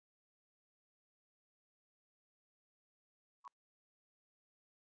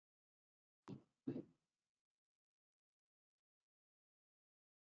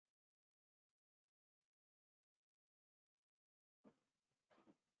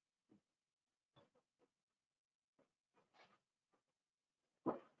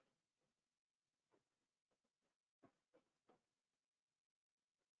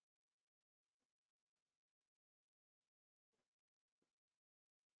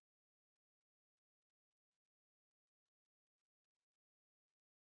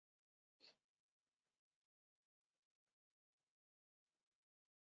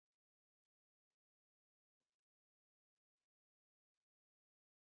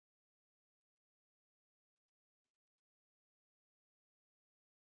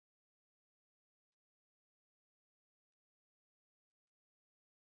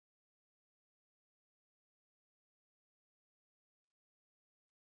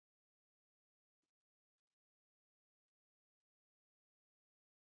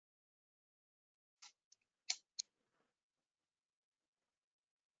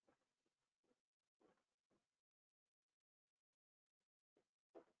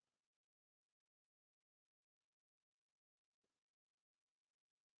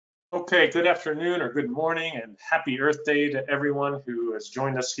Okay, good afternoon or good morning and happy Earth Day to everyone who has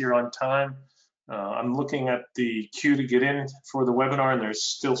joined us here on time. I'm looking at the queue to get in for the webinar and there's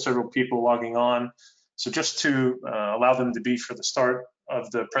still several people logging on. So just to allow them to be for the start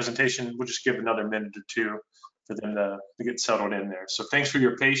of the presentation, we'll just give another minute or two for them to get settled in there. So thanks for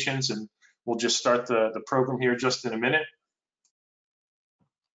your patience and we'll just start the program here just in a minute.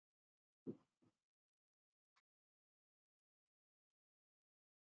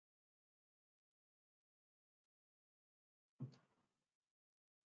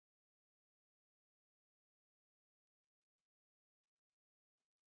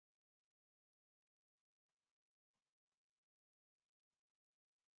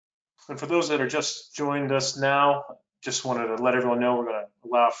 And for those that are just joined us now, just wanted to let everyone know we're going to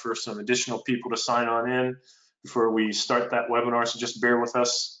allow for some additional people to sign on in before we start that webinar, so just bear with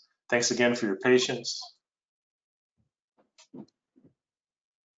us. Thanks again for your patience.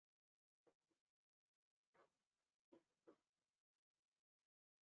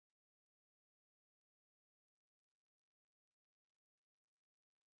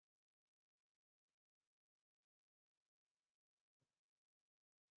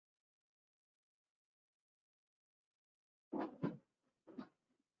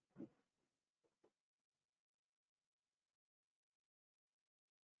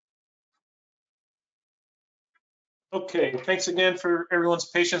 Okay, thanks again for everyone's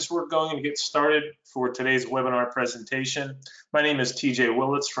patience. We're going to get started for today's webinar presentation. My name is TJ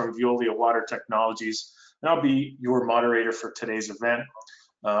Willits from Veolia Water Technologies, and I'll be your moderator for today's event.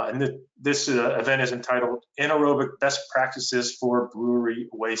 This event is entitled Anaerobic Best Practices for Brewery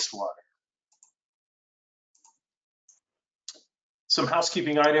Wastewater. Some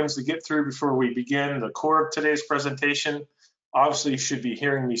housekeeping items to get through before we begin the core of today's presentation. Obviously, you should be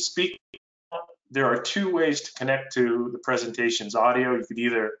hearing me speak. There are two ways to connect to the presentation's audio. You could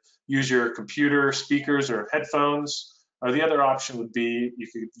either use your computer speakers or headphones, or the other option would be you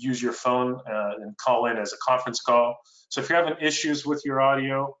could use your phone and call in as a conference call. So if you're having issues with your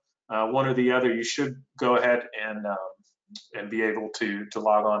audio, one or the other, you should go ahead and be able to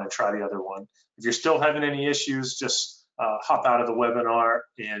log on and try the other one. If you're still having any issues, just hop out of the webinar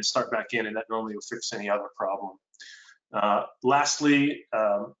and start back in, and that normally will fix any other problem. Lastly,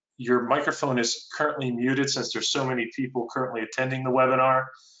 your microphone is currently muted since there's so many people currently attending the webinar,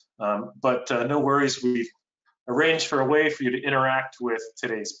 but no worries, we've arranged for a way for you to interact with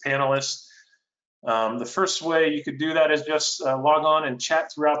today's panelists. The first way you could do that is just log on and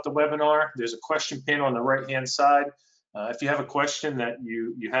chat throughout the webinar. There's a question panel on the right-hand side. If you have a question that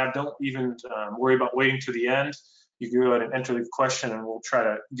you have, don't even worry about waiting to the end. You can go ahead and enter the question and we'll try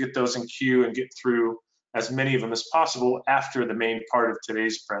to get those in queue and get through as many of them as possible after the main part of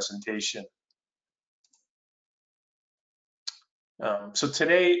today's presentation. So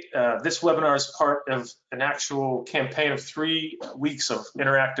today, this webinar is part of an actual campaign of 3 weeks of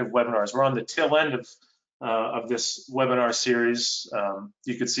interactive webinars. We're on the tail end of this webinar series.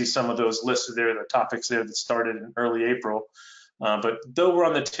 You can see some of those listed there, the topics there that started in early April. But though we're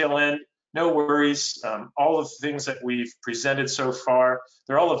on the tail end, no worries. All of the things that we've presented so far,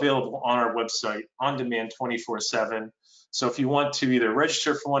 they're all available on our website on demand 24/7. So if you want to either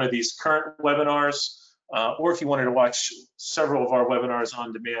register for one of these current webinars, or if you wanted to watch several of our webinars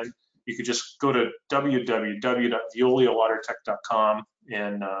on demand, you could just go to www.veoliawatertech.com,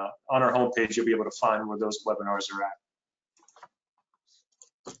 and on our homepage, you'll be able to find where those webinars are at.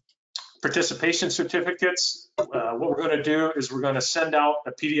 Participation certificates, what we're going to do is we're going to send out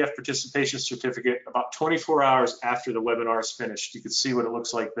a PDF participation certificate about 24 hours after the webinar is finished. You can see what it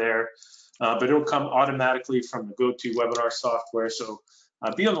looks like there, but it'll come automatically from the GoToWebinar software. So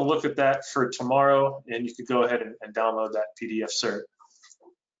be on the look at that for tomorrow, and you could go ahead and download that PDF cert.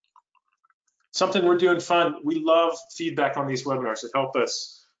 Something we're doing fun, we love feedback on these webinars.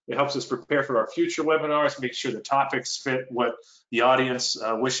 It helps us prepare for our future webinars, make sure the topics fit what the audience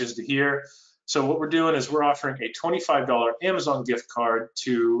wishes to hear. So what we're doing is we're offering a $25 Amazon gift card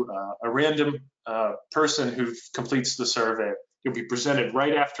to a random person who completes the survey. You'll be presented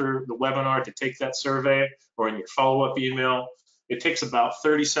right after the webinar to take that survey, or in your follow-up email. It takes about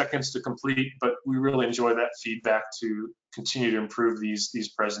 30 seconds to complete, but we really enjoy that feedback to continue to improve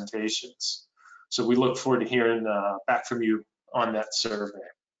these presentations. So we look forward to hearing back from you on that survey.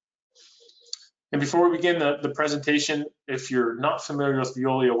 And before we begin the presentation, if you're not familiar with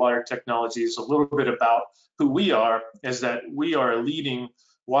Veolia Water Technologies, a little bit about who we are is that we are a leading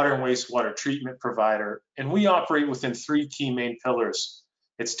water and wastewater treatment provider, and we operate within 3 key main pillars.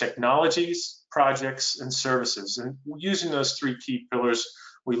 It's technologies, projects, and services. And using those 3 key pillars,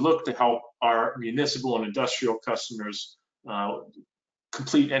 we look to help our municipal and industrial customers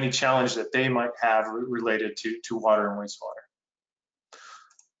complete any challenge that they might have related to water and wastewater.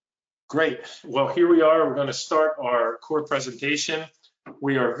 Great. Well, here we are. We're going to start our core presentation.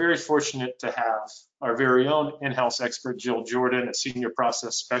 We are very fortunate to have our very own in-house expert, Jill Jordan, a senior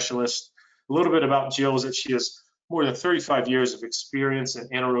process specialist. A little bit about Jill is that she has more than 35 years of experience in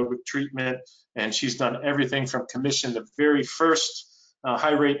anaerobic treatment, and she's done everything from commission the very first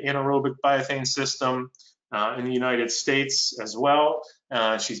high-rate anaerobic biothane system in the United States as well.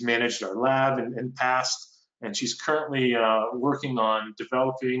 She's managed our lab in past, and she's currently working on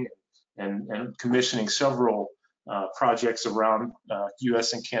developing and commissioning several projects around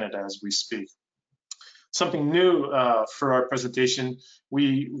US and Canada as we speak. Something new for our presentation,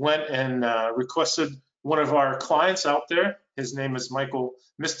 we went and requested one of our clients out there. His name is Michael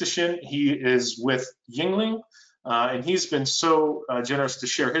Misstishin. He is with Yuengling, and he's been so generous to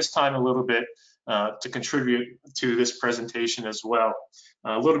share his time a little bit to contribute to this presentation as well.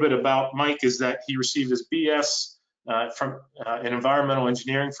 A little bit about Mike is that he received his BS in environmental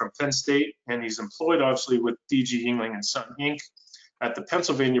engineering from Penn State, and he's employed obviously with DG Yuengling and Son Inc. at the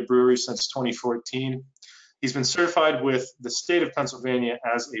Pennsylvania Brewery since 2014. He's been certified with the state of Pennsylvania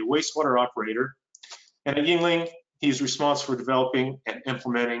as a wastewater operator, and at Yuengling, he's responsible for developing and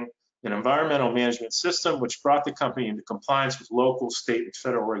implementing an environmental management system which brought the company into compliance with local, state, and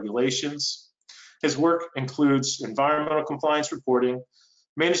federal regulations. His work includes environmental compliance reporting,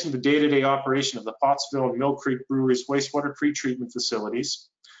 managing the day-to-day operation of the Pottsville and Mill Creek Brewery's wastewater pretreatment facilities.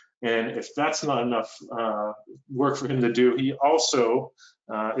 And if that's not enough work for him to do, he also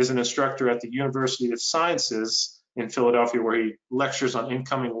is an instructor at the University of Sciences in Philadelphia, where he lectures on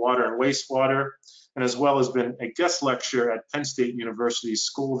incoming water and wastewater, and as well has been a guest lecturer at Penn State University's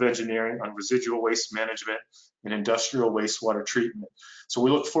School of Engineering on residual waste management and industrial wastewater treatment. So we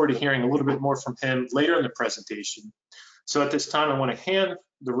look forward to hearing a little bit more from him later in the presentation. So at this time, I want to hand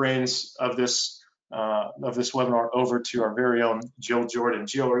the reins of this webinar over to our very own Jill Jordan.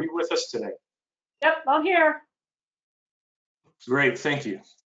 Jill, are you with us today? Yep, I'm here. Great, thank you.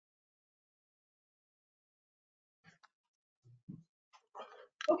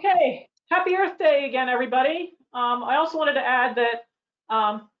 Okay, happy Earth Day again, everybody. I also wanted to add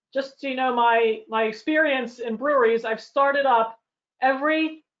that just so you know my experience in breweries, I've started up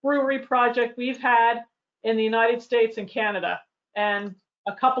every brewery project we've had in the United States and Canada, and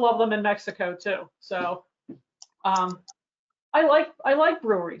a couple of them in Mexico too. So I like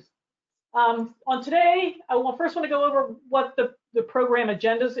breweries. On today, I will first want to go over what the program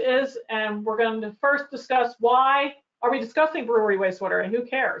agendas is, and we're going to first discuss why are we discussing brewery wastewater and who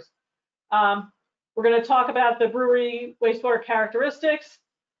cares. We're going to talk about the brewery wastewater characteristics,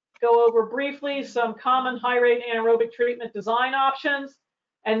 go over briefly some common high-rate anaerobic treatment design options,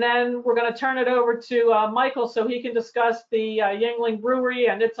 and then we're going to turn it over to Michael so he can discuss the Yuengling Brewery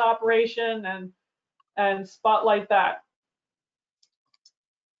and its operation and spotlight that.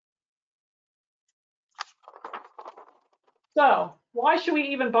 So why should we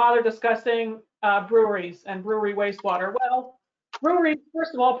even bother discussing breweries and brewery wastewater? Well, breweries,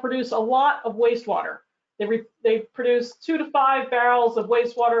 first of all, produce a lot of wastewater. They produce 2 to 5 barrels of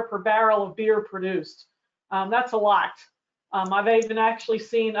wastewater per barrel of beer produced. That's a lot. I've even actually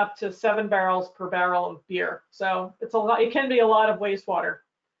seen up to 7 barrels per barrel of beer. So it's a lot. It can be a lot of wastewater.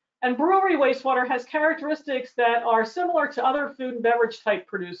 And brewery wastewater has characteristics that are similar to other food and beverage type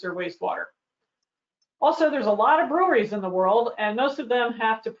producer wastewater. Also, there's a lot of breweries in the world, and most of them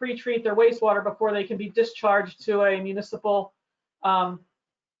have to pre-treat their wastewater before they can be discharged to a municipal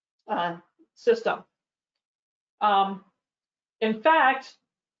system. In fact,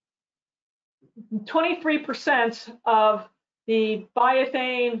 23% of the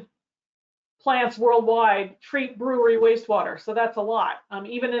biothane plants worldwide treat brewery wastewater, so that's a lot.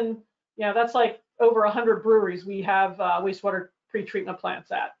 Even in, that's like over 100 breweries we have wastewater pre-treatment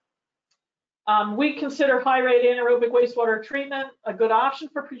plants at. We consider high-rate anaerobic wastewater treatment a good option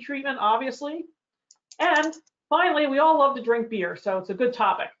for pretreatment, obviously. And finally, we all love to drink beer, so it's a good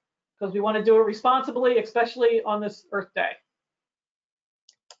topic because we want to do it responsibly, especially on this Earth Day.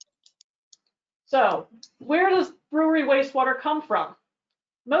 So where does brewery wastewater come from?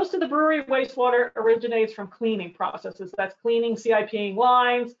 Most of the brewery wastewater originates from cleaning processes. That's cleaning, CIPing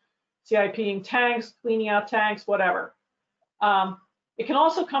lines, CIPing tanks, cleaning out tanks, whatever. It can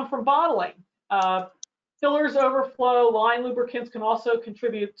also come from bottling. Fillers overflow, line lubricants can also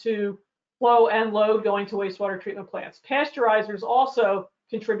contribute to flow and load going to wastewater treatment plants. Pasteurizers also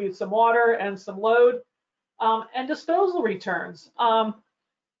contribute some water and some load, and disposal returns.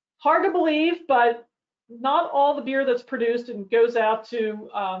 Hard to believe, but not all the beer that's produced and goes out to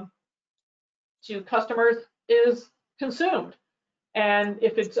customers is consumed. And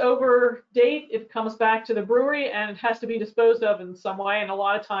if it's over date, it comes back to the brewery and it has to be disposed of in some way. And a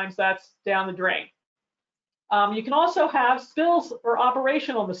lot of times that's down the drain. You can also have spills or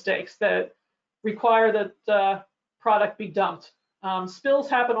operational mistakes that require that product be dumped. Spills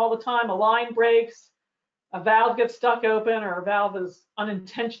happen all the time. A line breaks, a valve gets stuck open, or a valve is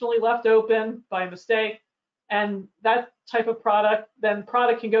unintentionally left open by mistake. And that type of product, then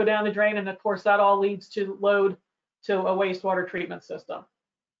product can go down the drain. And of course, that all leads to load to a wastewater treatment system.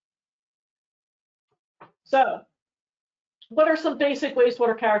 So what are some basic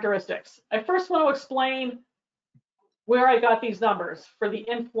wastewater characteristics? I first want to explain where I got these numbers for the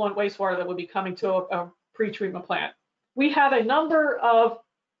influent wastewater that would be coming to a pre-treatment plant. We have a number of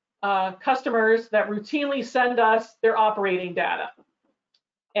customers that routinely send us their operating data.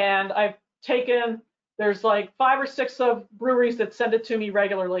 And I've taken, there's like 5 or 6 of breweries that send it to me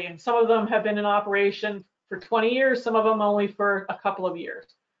regularly, and some of them have been in operation for 20 years, some of them only for a couple of years.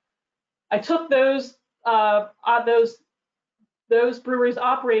 I took those breweries'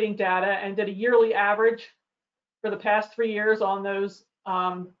 operating data and did a yearly average for the past 3 years on those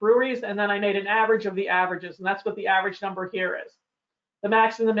breweries, and then I made an average of the averages, and that's what the average number here is. The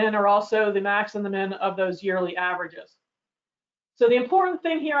max and the min are also the max and the min of those yearly averages. So the important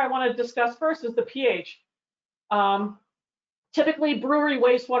thing here I want to discuss first is the pH. Typically, brewery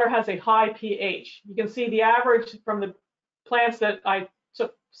wastewater has a high pH. You can see the average from the plants that I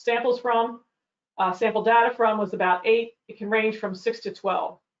took samples from, sample data from, was about 8. It can range from 6 to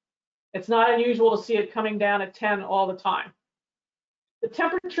 12. It's not unusual to see it coming down at 10 all the time. The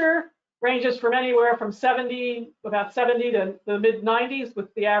temperature ranges from anywhere from about 70 to the mid 90s,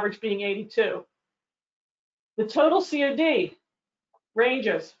 with the average being 82. The total COD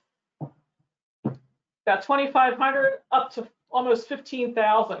ranges about 2,500 up to almost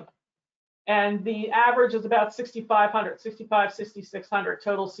 15,000. And the average is about 6,500, 6,600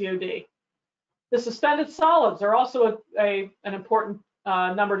 total COD. The suspended solids are also an important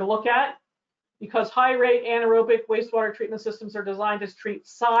number to look at, because high rate anaerobic wastewater treatment systems are designed to treat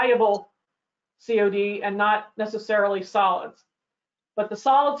soluble COD and not necessarily solids. But the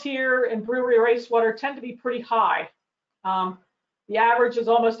solids here in brewery wastewater tend to be pretty high. The average is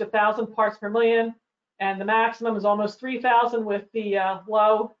almost 1,000 parts per million, and the maximum is almost 3,000, with the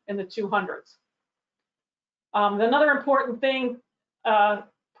low in the 200s. Another important thing,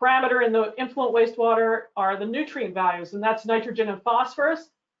 parameter in the influent wastewater are the nutrient values, and that's nitrogen and phosphorus.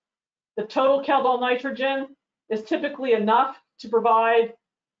 The total Kaldol nitrogen is typically enough to provide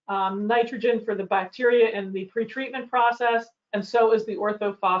nitrogen for the bacteria in the pretreatment process, and so is the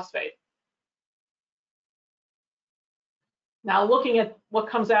orthophosphate. Now, looking at what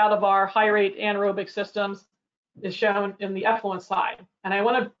comes out of our high rate anaerobic systems is shown in the effluent side. And I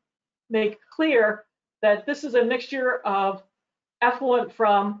want to make clear that this is a mixture of effluent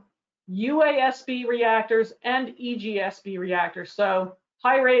from UASB reactors and EGSB reactors, so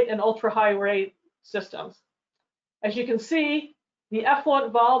high rate and ultra high rate systems. As you can see, the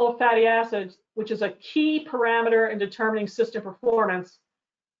effluent volatile fatty acids, which is a key parameter in determining system performance,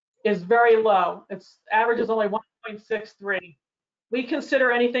 is very low. Its average is only 1.63. We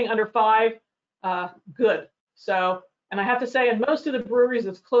consider anything under 5 good. So, and I have to say, in most of the breweries,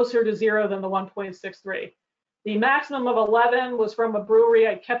 it's closer to 0 than the 1.63. The maximum of 11 was from a brewery.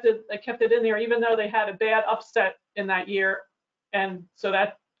 I kept it in there, even though they had a bad upset in that year, and so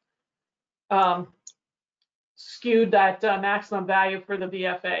that skewed that maximum value for the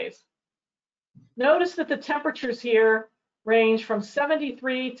VFAs. Notice that the temperatures here range from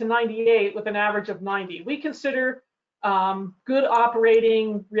 73 to 98 with an average of 90. We consider good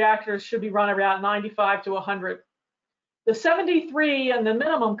operating reactors should be run around 95 to 100. The 73 and the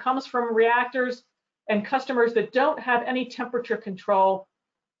minimum comes from reactors and customers that don't have any temperature control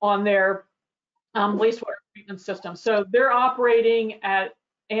on their wastewater treatment system. So they're operating at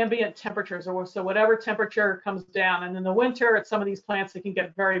ambient temperatures, or so whatever temperature comes down. And in the winter, at some of these plants, it can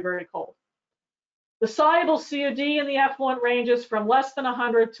get very, very cold. The soluble COD in the effluent ranges from less than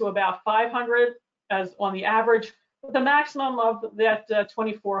 100 to about 500 as on the average, with a maximum of that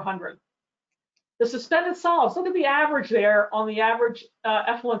 2,400. The suspended solids, look at the average there. On the average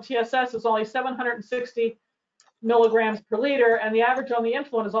effluent TSS is only 760 milligrams per liter, and the average on the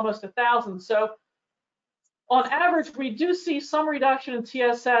influent is almost 1,000. So on average, we do see some reduction in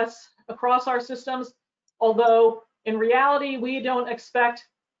TSS across our systems, although in reality, we don't expect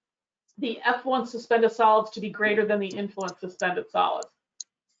the effluent suspended solids to be greater than the influent suspended solids.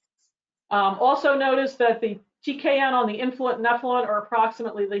 Also notice that the TKN on the influent and effluent are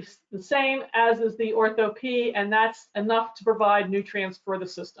approximately the same as is the ortho-P, and that's enough to provide nutrients for the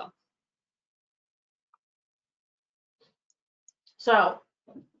system. So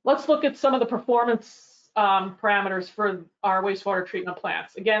let's look at some of the performance parameters for our wastewater treatment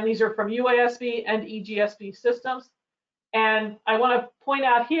plants. Again, these are from UASB and EGSB systems. And I want to point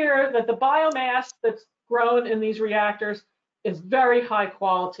out here that the biomass that's grown in these reactors is very high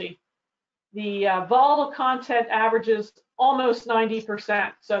quality. The volatile content averages almost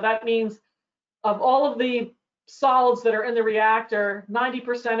 90%. So that means of all of the solids that are in the reactor,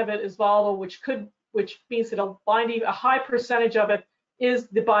 90% of it is volatile, which means that a high percentage of it is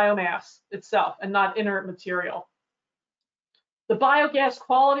the biomass itself and not inert material. The biogas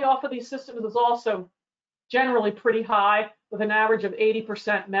quality off of these systems is also generally pretty high, with an average of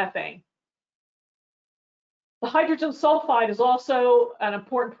 80% methane. The hydrogen sulfide is also an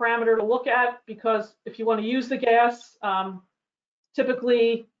important parameter to look at, because if you want to use the gas,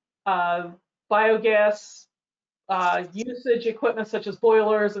 typically biogas usage equipment such as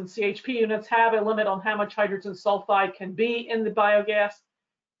boilers and CHP units have a limit on how much hydrogen sulfide can be in the biogas,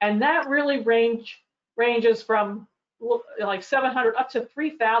 and that really ranges from like 700 up to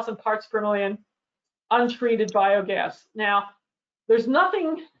 3,000 parts per million untreated biogas. Now, there's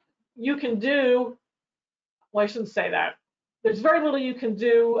nothing you can do. Well, I shouldn't say that. There's very little you can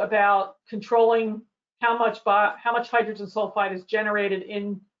do about controlling how much hydrogen sulfide is generated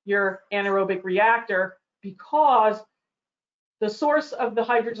in your anaerobic reactor, because the source of the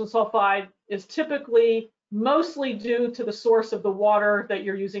hydrogen sulfide is typically mostly due to the source of the water that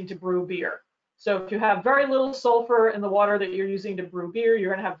you're using to brew beer. So if you have very little sulfur in the water that you're using to brew beer,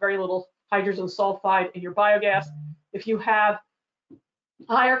 you're going to have very little hydrogen sulfide in your biogas. If you have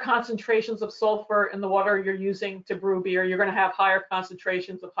higher concentrations of sulfur in the water you're using to brew beer, you're going to have higher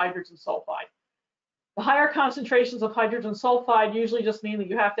concentrations of hydrogen sulfide. The higher concentrations of hydrogen sulfide usually just mean that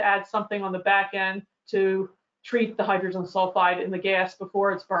you have to add something on the back end to treat the hydrogen sulfide in the gas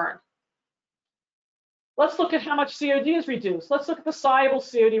before it's burned. Let's look at how much COD is reduced. Let's look at the soluble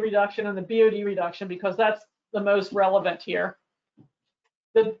COD reduction and the BOD reduction, because that's the most relevant here.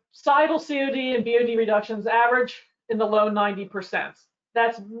 The soluble COD and BOD reductions average in the low 90%.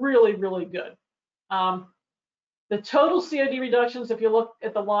 That's really, really good. The total COD reductions, if you look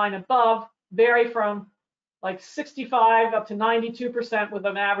at the line above, vary from like 65 up to 92%, with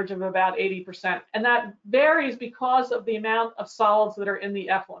an average of about 80%. And that varies because of the amount of solids that are in the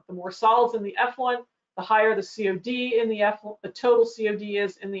effluent. The more solids in the effluent, the higher the COD in the effluent, the total COD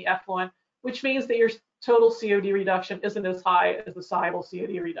is in the effluent, which means that your total COD reduction isn't as high as the soluble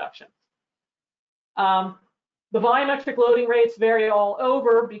COD reduction. The volumetric loading rates vary all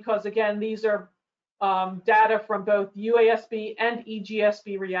over, because again, these are data from both UASB and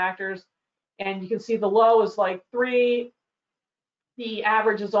EGSB reactors. And you can see the low is like 3, the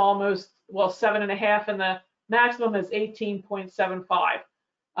average is almost, well, 7.5, and the maximum is 18.75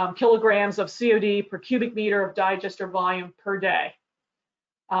 kilograms of COD per cubic meter of digester volume per day.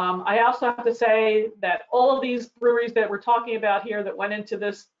 I also have to say that all of these breweries that we're talking about here that went into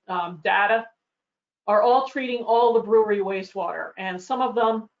this data are all treating all the brewery wastewater, and some of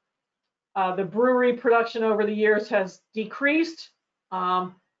them, the brewery production over the years has decreased,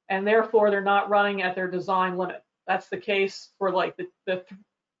 and therefore they're not running at their design limit. That's the case for like the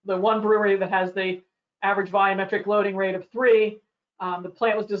one brewery that has the average volumetric loading rate of 3. The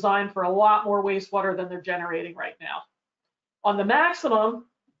plant was designed for a lot more wastewater than they're generating right now. On the maximum,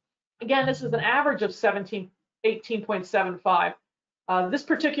 again, this is an average of 18.75. This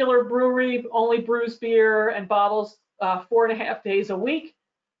particular brewery only brews beer and bottles 4.5 days a week.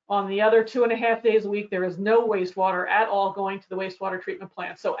 On the other 2.5 days a week, there is no wastewater at all going to the wastewater treatment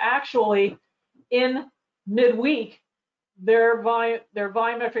plant. So actually, in midweek, their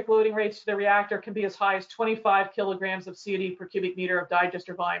volumetric loading rates to the reactor can be as high as 25 kilograms of COD per cubic meter of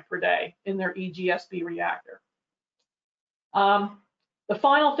digester volume per day in their EGSB reactor. The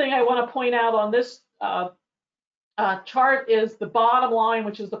final thing I want to point out on this chart is the bottom line,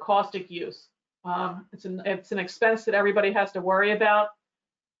 which is the caustic use. It's an expense that everybody has to worry about.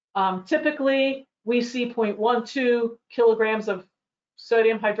 Typically, we see 0.12 kilograms of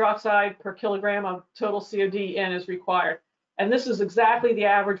sodium hydroxide per kilogram of total COD in is required. And this is exactly the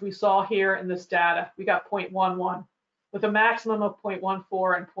average we saw here in this data. We got 0.11 with a maximum of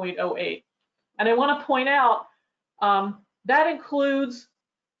 0.14 and 0.08. And I want to point out that includes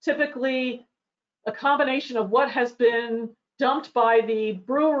typically a combination of what has been dumped by the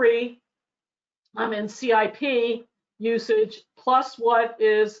brewery in CIP usage, plus what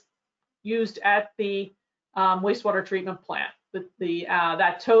is used at the wastewater treatment plant.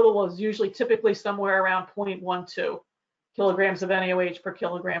 That total is usually typically somewhere around 0.12 kilograms of NaOH per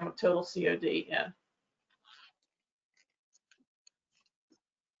kilogram of total COD in.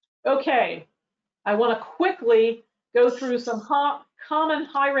 Okay, I want to quickly go through some common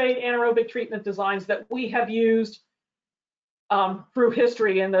high-rate anaerobic treatment designs that we have used through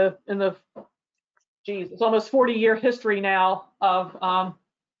history in the geez, it's almost 40-year history now of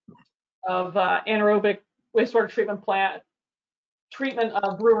anaerobic wastewater treatment plant treatment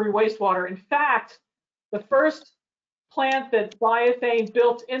of brewery wastewater. In fact, the first plant that Biothane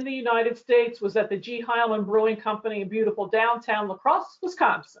built in the United States was at the G. Heilman Brewing Company in beautiful downtown La Crosse,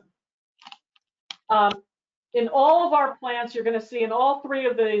 Wisconsin. In all of our plants, you're going to see in all three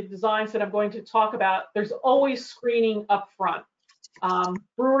of the designs that I'm going to talk about, there's always screening up front.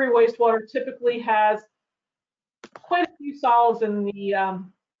 Brewery wastewater typically has quite a few solids in the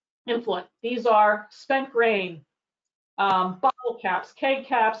influent. These are spent grain, bottle caps, keg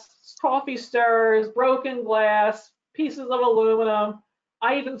caps, coffee stirrers, broken glass, pieces of aluminum.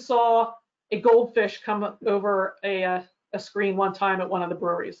 I even saw a goldfish come over a screen one time at one of the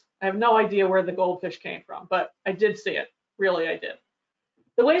breweries. I have no idea where the goldfish came from, but I did see it. Really, I did.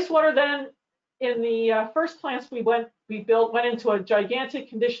 The wastewater then, in the first plants we built, went into a gigantic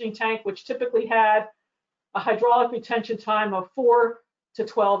conditioning tank, which typically had a hydraulic retention time of 4 to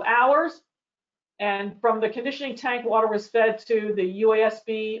 12 hours. And from the conditioning tank, water was fed to the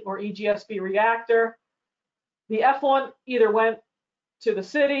UASB or EGSB reactor. The effluent either went to the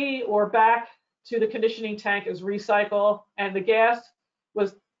city or back to the conditioning tank as recycle, and the gas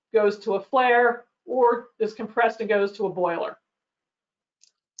goes to a flare or is compressed and goes to a boiler.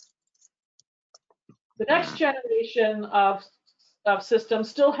 The next generation of systems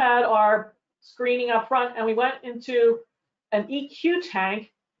still had our screening up front, and we went into an EQ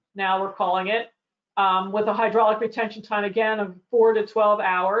tank, now we're calling it, with a hydraulic retention time again of 4 to 12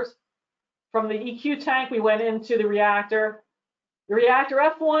 hours. From the EQ tank, we went into the reactor. The reactor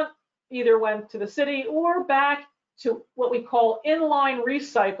effluent either went to the city or back to what we call inline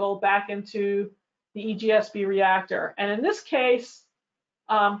recycle back into the EGSB reactor. And in this case,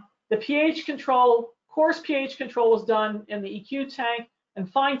 the pH control, coarse pH control was done in the EQ tank, and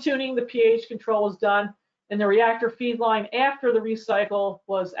fine-tuning the pH control was done in the reactor feed line after the recycle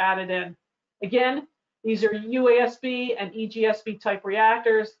was added in. Again, these are UASB and EGSB type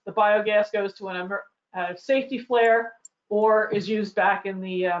reactors. The biogas goes to a safety flare or is used back in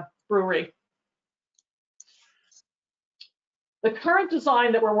the brewery. The current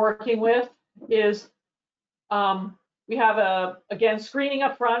design that we're working with is we have again, screening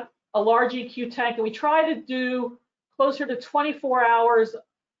up front, a large EQ tank, and we try to do closer to 24 hours,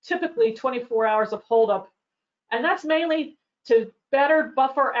 typically 24 hours of holdup. And that's mainly to better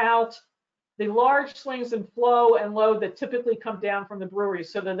buffer out the large swings in flow and load that typically come down from the brewery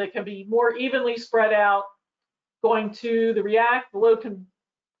so that they can be more evenly spread out going to the reactor. The load can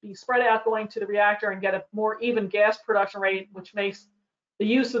be spread out going to the reactor and get a more even gas production rate, which makes the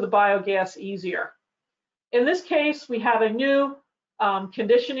use of the biogas easier. In this case, we have a new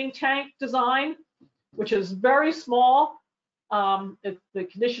conditioning tank design, which is very small. The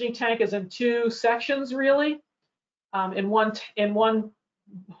conditioning tank is in 2 sections, really. In one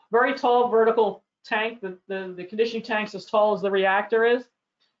very tall vertical tank, the conditioning tank's as tall as the reactor is.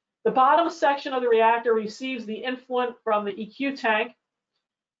 The bottom section of the reactor receives the influent from the EQ tank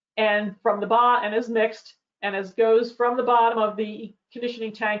and from the bottom, and is mixed, and goes from the bottom of the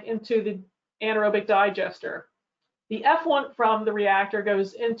conditioning tank into the anaerobic digester. The effluent from the reactor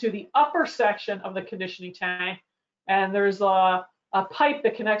goes into the upper section of the conditioning tank, and there's a pipe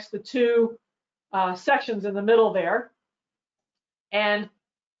that connects the 2 sections in the middle there. And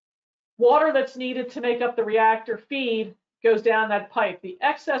water that's needed to make up the reactor feed goes down that pipe. The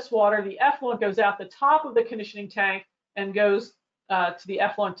excess water, the effluent, goes out the top of the conditioning tank and goes to the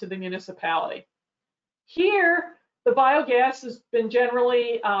effluent to the municipality. Here, the biogas has been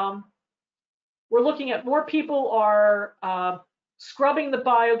generally, we're looking at more people are scrubbing the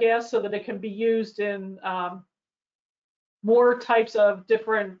biogas so that it can be used in more types of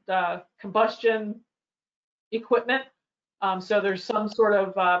different combustion equipment. So there's some sort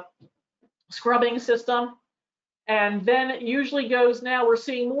of scrubbing system. And then it usually goes, now we're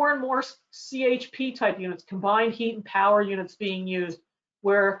seeing more and more CHP type units, combined heat and power units being used,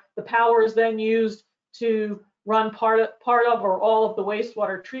 where the power is then used to run part of or all of the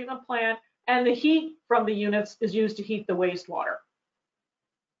wastewater treatment plant, and the heat from the units is used to heat the wastewater.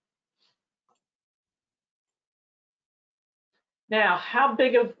 Now, how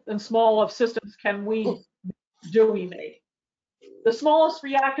big and small of systems do we make? The smallest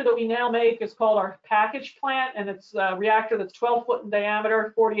reactor that we now make is called our package plant, and it's a reactor that's 12 foot in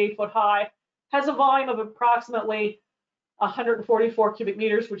diameter, 48 foot high, has a volume of approximately 144 cubic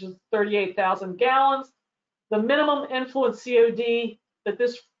meters, which is 38,000 gallons. The minimum influent COD that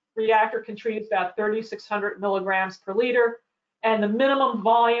this reactor can treat about 3,600 milligrams per liter, and the minimum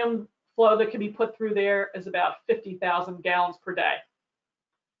volume flow that can be put through there is about 50,000 gallons per day.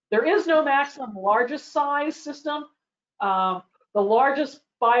 There is no maximum largest size system. The largest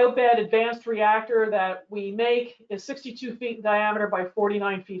biobed advanced reactor that we make is 62 feet in diameter by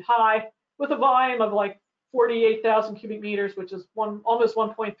 49 feet high, with a volume of like 48,000 cubic meters, which is almost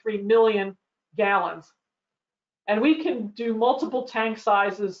 1.3 million gallons. And we can do multiple tank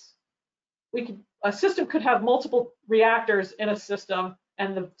sizes. A system could have multiple reactors in a system,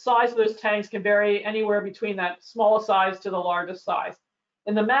 and the size of those tanks can vary anywhere between that smallest size to the largest size.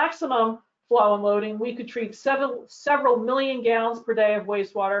 In the maximum flow and loading, we could treat several million gallons per day of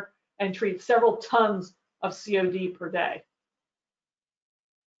wastewater and treat several tons of COD per day.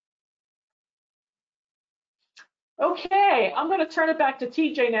 Okay, I'm going to turn it back to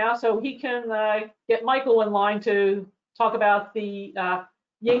TJ now so he can get Michael in line to talk about the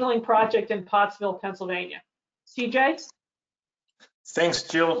Yuengling project in Pottsville, Pennsylvania. TJ? Thanks,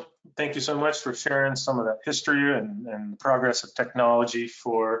 Jill. Thank you so much for sharing some of that history and the progress of technology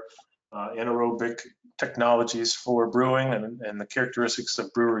for anaerobic technologies for brewing and the characteristics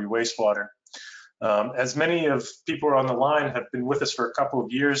of brewery wastewater. As many of people on the line have been with us for a couple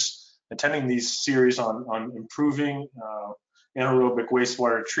of years, attending these series on improving anaerobic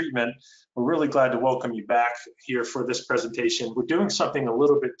wastewater treatment, we're really glad to welcome you back here for this presentation. We're doing something a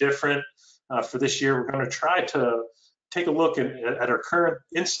little bit different for this year. We're going to try to take a look at our current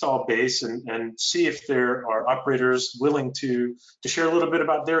install base and see if there are operators willing to share a little bit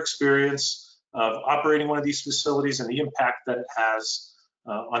about their experience of operating one of these facilities and the impact that it has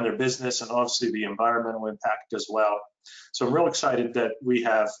on their business, and obviously the environmental impact as well. So I'm real excited that we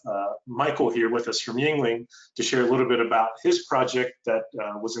have Michael here with us from Yuengling to share a little bit about his project that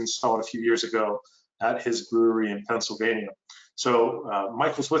was installed a few years ago at his brewery in Pennsylvania. So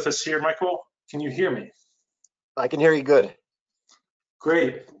Michael's with us here. Michael, can you hear me? I can hear you good.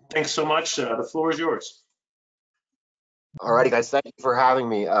 Great. Thanks so much. The floor is yours. All righty, guys. Thank you for having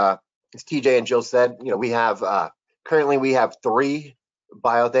me. As TJ and Jill said, we have currently 3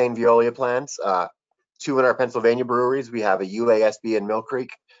 Biothane Veolia plants, 2 in our Pennsylvania breweries. We have a UASB in Mill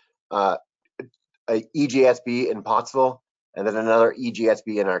Creek, a EGSB in Pottsville, and then another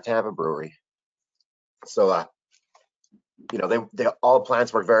EGSB in our Tampa brewery. So, they all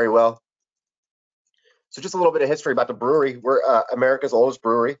plants work very well. So just a little bit of history about the brewery. We're America's oldest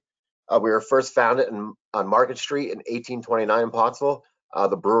brewery. We were first founded on Market Street in 1829 in Pottsville.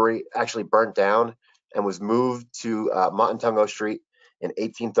 The brewery actually burnt down and was moved to Montungo Street in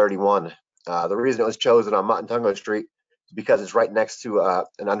 1831. The reason it was chosen on Montungo Street is because it's right next to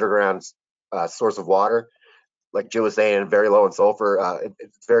an underground source of water. Like Jill was saying, very low in sulfur.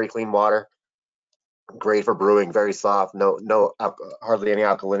 It's very clean water, great for brewing, very soft, hardly any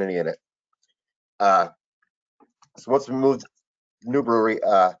alkalinity in it. So once we moved to the new brewery,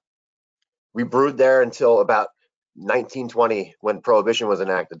 we brewed there until about 1920 when Prohibition was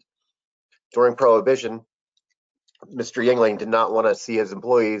enacted. During Prohibition, Mr. Yuengling did not want to see his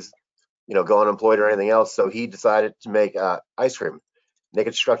employees, go unemployed or anything else, so he decided to make ice cream. They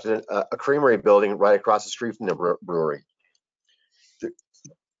constructed a creamery building right across the street from the brewery.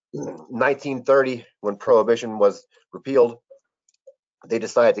 1930, when Prohibition was repealed, they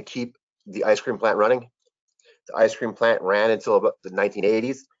decided to keep the ice cream plant running. The ice cream plant ran until about the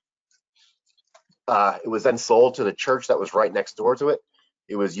 1980s. It was then sold to the church that was right next door to it.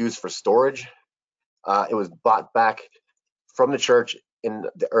 It was used for storage. It was bought back from the church in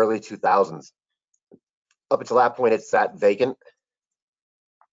the early 2000s. Up until that point, it sat vacant.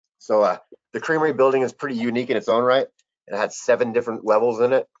 So the creamery building is pretty unique in its own right. It had 7 different levels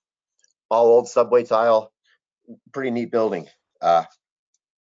in it, all old subway tile. Pretty neat building.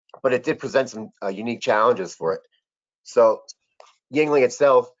 But it did present some unique challenges for it. So Yuengling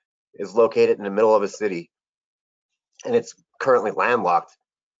itself is located in the middle of a city, and it's currently landlocked.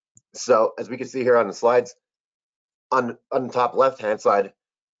 So as we can see here on the slides, on the top left-hand side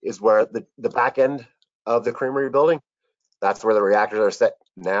is where the back end of the creamery building, that's where the reactors are set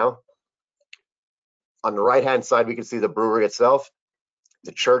now. On the right-hand side, we can see the brewery itself,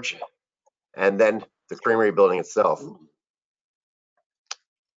 the church, and then the creamery building itself.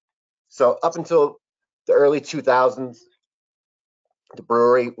 So up until the early 2000s, the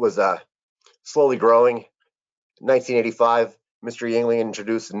brewery was slowly growing. In 1985, Mr. Yuengling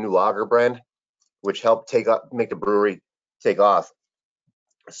introduced a new lager brand, which helped make the brewery take off.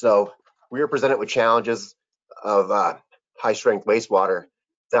 So we were presented with challenges of high-strength wastewater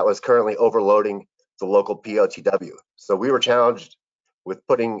that was currently overloading the local POTW. So we were challenged with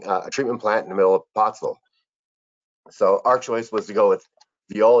putting a treatment plant in the middle of Pottsville. So our choice was to go with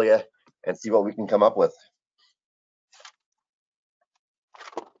Veolia and see what we can come up with.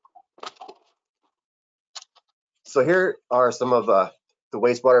 So here are some of the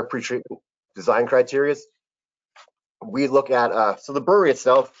wastewater pretreatment design criteria. We look at, so the brewery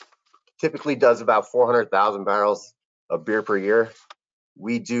itself typically does about 400,000 barrels of beer per year.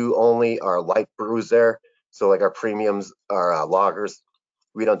 We do only our light brews there. So like our premiums, our lagers,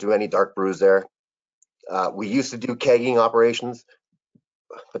 we don't do any dark brews there. We used to do kegging operations,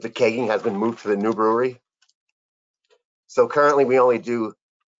 but the kegging has been moved to the new brewery. So currently we only do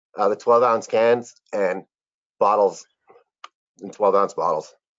the 12-ounce cans and bottles in 12-ounce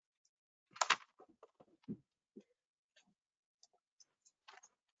bottles.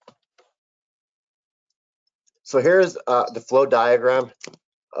 So here's the flow diagram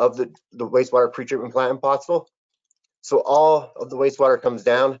of the wastewater pretreatment plant in Pottsville. So all of the wastewater comes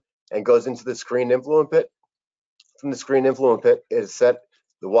down and goes into the screened influent pit. From the screened influent pit, the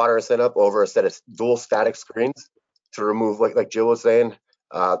water is set up over a set of dual static screens to remove, like Jill was saying,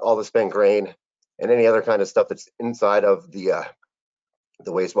 all the spent grain and any other kind of stuff that's inside of the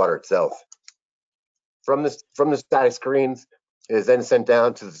wastewater itself. From the static screens, it is then sent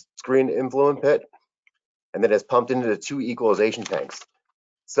down to the screened influent pit, and then is pumped into the 2 equalization tanks.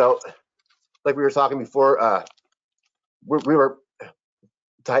 So, like we were talking before, we were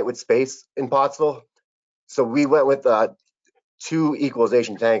tight with space in Pottsville, so we went with 2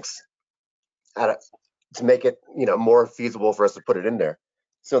 equalization tanks to make it, more feasible for us to put it in there.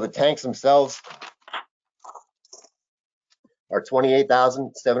 So the tanks themselves are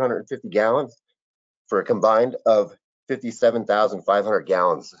 28,750 gallons for a combined of 57,500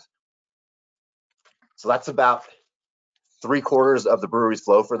 gallons. So that's about 3/4 of the brewery's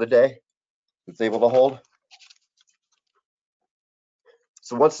flow for the day it's able to hold.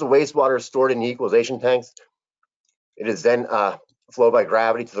 So once the wastewater is stored in the equalization tanks, it is then flowed by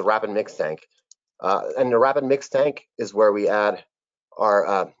gravity to the rapid mix tank. And the rapid mix tank is where we add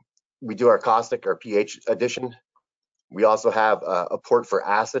we do our caustic, our pH addition. We also have a port for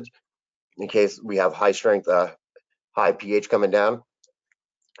acid in case we have high strength, high pH coming down.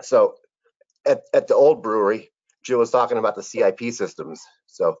 So at the old brewery, Jill was talking about the CIP systems.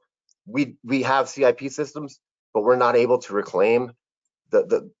 So we have CIP systems, but we're not able to reclaim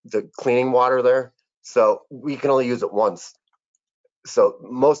the cleaning water there. So we can only use it once. So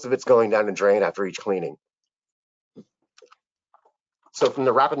most of it's going down the drain after each cleaning. So from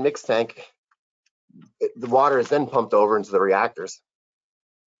the rapid mix tank, the water is then pumped over into the reactors.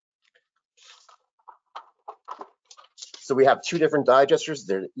 So we have 2 different digesters.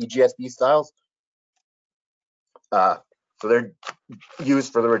 They're EGSB styles. So they're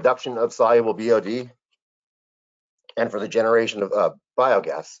used for the reduction of soluble BOD and for the generation of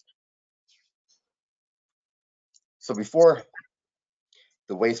biogas. So before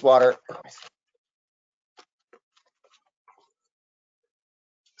the wastewater,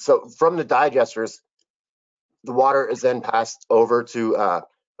 so from the digesters, the water is then passed over to a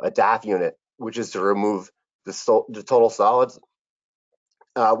DAF unit, which is to remove the total solids.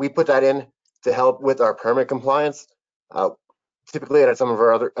 We put that in to help with our permit compliance. Typically at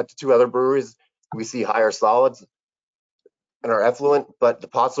the 2 other breweries, we see higher solids in our effluent, but the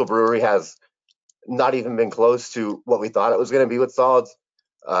Pottsville brewery has not even been close to what we thought it was going to be with solids.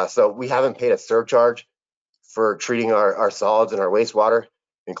 So we haven't paid a surcharge for treating our solids and our wastewater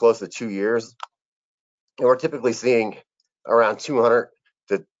in close to 2 years. And we're typically seeing around 200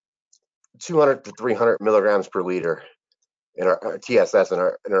 to 300 milligrams per liter in our TSS and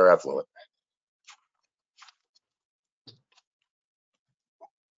our effluent.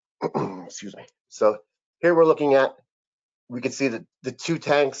 Excuse me. So here we're looking at, we can see that the 2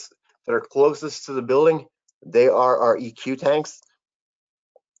 tanks that are closest to the building, they are our EQ tanks.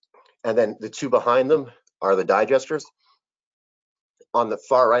 And then the 2 behind them are the digesters. On the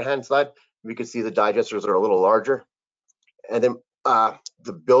far right-hand side, we can see the digesters are a little larger. And then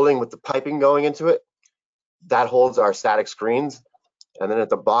the building with the piping going into it, that holds our static screens. And then at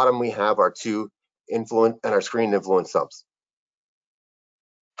the bottom, we have our 2 influent and our screen influent sumps.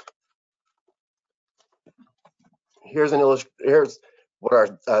 Here's what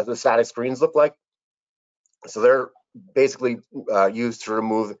our the static screens look like. So they're basically used to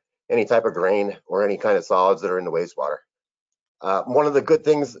remove any type of grain or any kind of solids that are in the wastewater. One of the good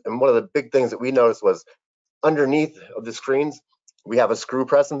things and one of the big things that we noticed was underneath of the screens, we have a screw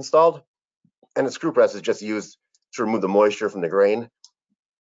press installed, and the screw press is just used to remove the moisture from the grain.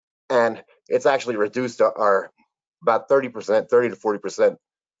 And it's actually reduced our about 30% to 40%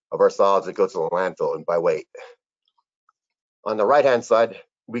 of our solids that go to the landfill and by weight. On the right-hand side,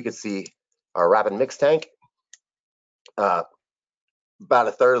 we could see our rapid mix tank. about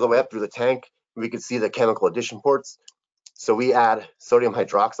a third of the way up through the tank, we can see the chemical addition ports. So we add sodium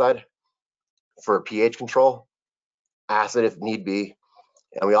hydroxide for pH control, acid if need be,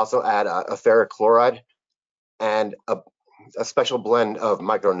 and we also add a ferric chloride and a special blend of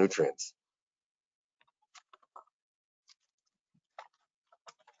micronutrients.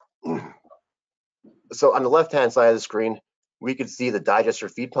 So on the left-hand side of the screen, we could see the digester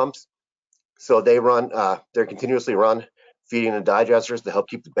feed pumps. So they run, they're continuously run, feeding the digesters to help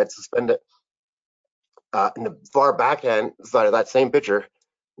keep the bed suspended. In the far backhand side of that same picture,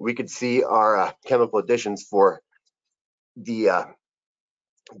 we could see our chemical additions for their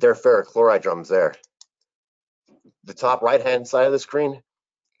ferric chloride drums there. The top right-hand side of the screen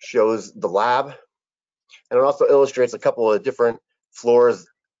shows the lab, and it also illustrates a couple of different floors.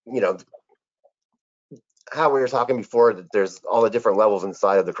 You know, how we were talking before, that there's all the different levels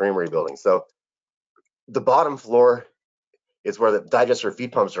inside of the creamery building. So the bottom floor is where the digester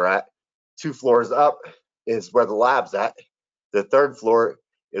feed pumps are at. 2 floors up is where the lab's at. The 3rd floor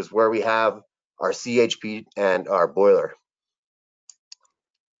is where we have our CHP and our boiler.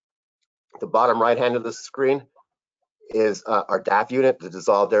 The bottom right hand of the screen is our DAF unit, the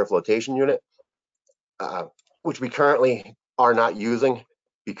dissolved air flotation unit, which we currently are not using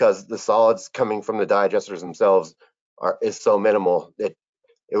because the solids coming from the digesters themselves is so minimal. It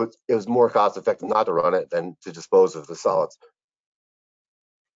was more cost effective not to run it than to dispose of the solids.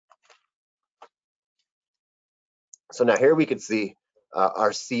 So now here we can see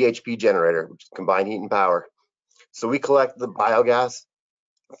our CHP generator, which is combined heat and power. So we collect the biogas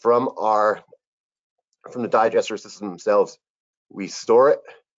from the digester system themselves. We store it.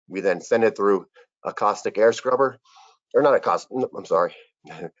 We then send it through a caustic air scrubber, or not a caustic, I'm sorry.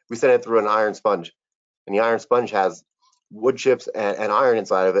 We send it through an iron sponge, and the iron sponge has wood chips and iron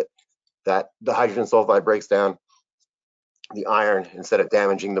inside of it that the hydrogen sulfide breaks down the iron instead of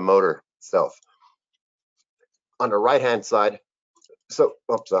damaging the motor itself. On the right-hand side, so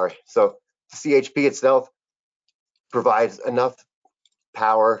the CHP itself provides enough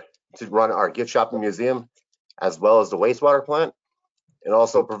power to run our gift shop and museum, as well as the wastewater plant. It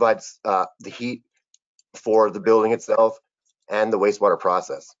also provides the heat for the building itself and the wastewater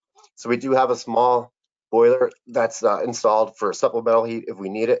process. So we do have a small boiler that's installed for supplemental heat if we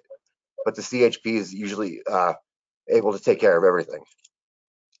need it, but the CHP is usually able to take care of everything.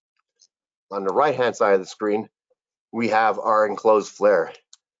 On the right-hand side of the screen, we have our enclosed flare.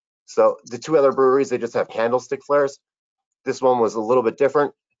 So the 2 other breweries, they just have candlestick flares. This one was a little bit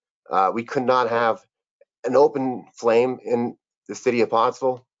different. We could not have an open flame in the city of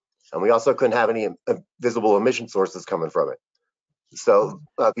Pottsville, and we also couldn't have any visible emission sources coming from it. So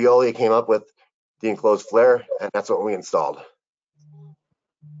Veolia came up with the enclosed flare, and that's what we installed.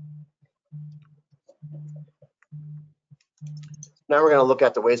 Now we're going to look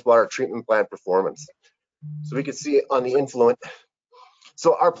at the wastewater treatment plant performance. So we can see on the influent.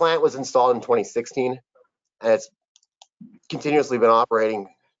 So our plant was installed in 2016, and it's continuously been operating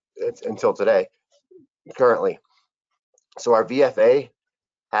until today, currently. So our VFA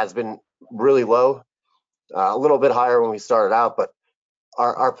has been really low, a little bit higher when we started out, but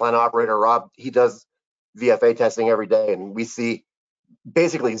our plant operator, Rob, he does VFA testing every day, and we see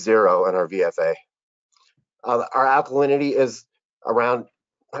basically 0 in our VFA. Our alkalinity is around,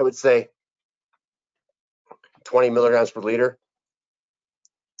 I would say, 20 milligrams per liter.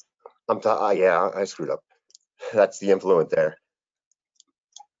 Yeah, I screwed up. That's the influent there.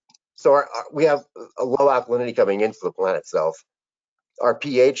 So we have a low alkalinity coming into the plant itself. Our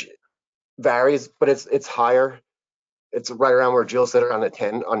pH varies, but it's higher. It's right around where Jill said, around a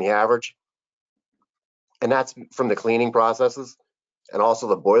 10 on the average. And that's from the cleaning processes. And also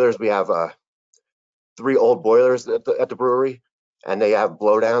the boilers. We have 3 old boilers at the brewery, and they have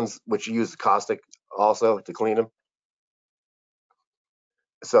blowdowns, which use caustic also to clean them.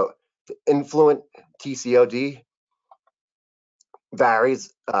 So the influent TCOD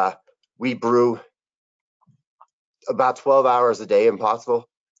varies. We brew about 12 hours a day in Pottsville,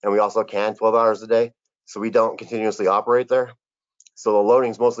 and we also can 12 hours a day. So we don't continuously operate there. So the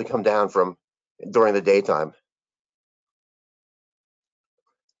loadings mostly come down from during the daytime.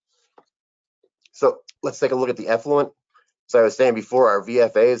 So let's take a look at the effluent. So I was saying before, our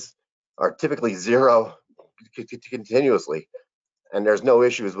VFAs are typically 0 continuously, and there's no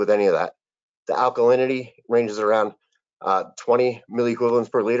issues with any of that. The alkalinity ranges around 20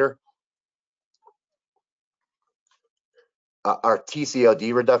 milliequivalents per liter. Our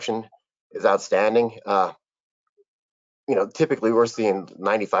TCOD reduction is outstanding. Typically we're seeing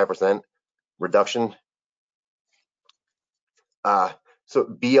 95% reduction. So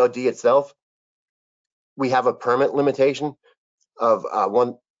BOD itself, we have a permit limitation of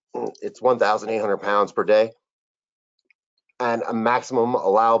it's 1,800 pounds per day, and a maximum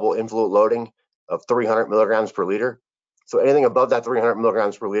allowable influent loading of 300 milligrams per liter. So anything above that 300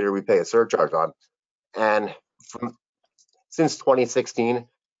 milligrams per liter, we pay a surcharge on. And since 2016,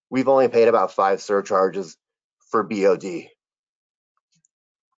 we've only paid about 5 surcharges for BOD.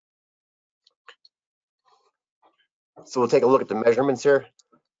 So we'll take a look at the measurements here.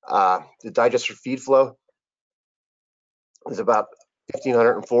 The digester feed flow is about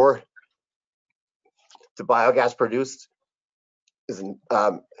 1,504. The biogas produced is in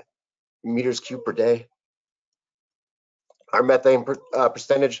meters cubed per day. Our methane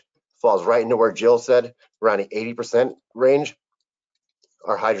percentage falls right into where Jill said, around the 80% range.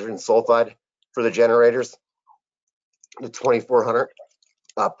 Our hydrogen sulfide for the generators, the 2,400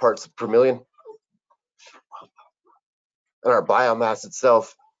 parts per million. And our biomass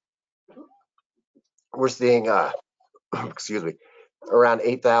itself, we're seeing, excuse me, around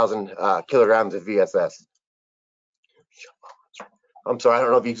 8,000 kilograms of VSS. I'm sorry, I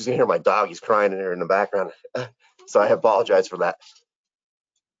don't know if you can hear my dog. He's crying in here in the background. So I apologize for that.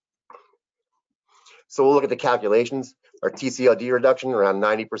 So we'll look at the calculations. Our TCOD reduction around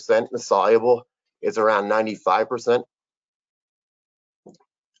 90%. The soluble is around 95%.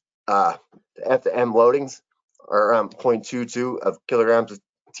 The F to M loadings are around 0.22 of kilograms of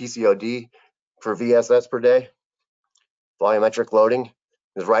TCOD for VSS per day. Volumetric loading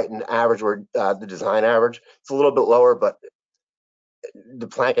is right in average, where the design average. It's a little bit lower, but the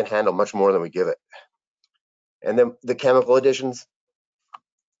plant can handle much more than we give it. And then the chemical additions,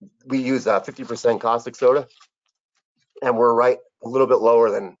 we use 50% caustic soda, and we're right a little bit lower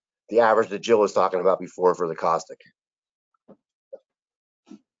than the average that Jill was talking about before for the caustic.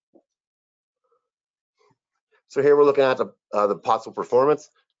 So here we're looking at the Pottsville performance.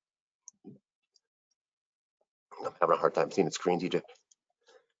 I'm having a hard time seeing the screen, TJ.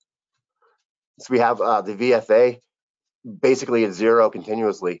 So we have the VFA basically at 0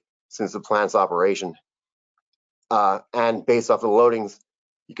 continuously since the plant's operation. And based off the loadings,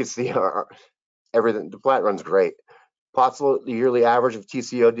 you can see everything. The plant runs great. Pottsville, the yearly average of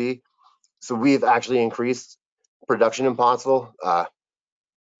TCOD. So we've actually increased production in Pottsville.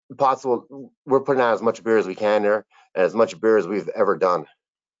 Pottsville, we're putting out as much beer as we can there, and as much beer as we've ever done.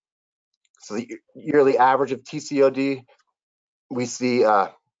 So the yearly average of TCOD, we see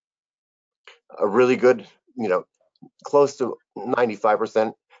a really good, close to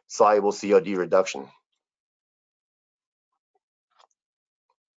 95% soluble COD reduction.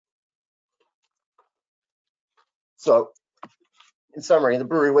 So in summary, the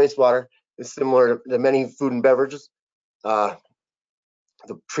brewery wastewater is similar to many food and beverages.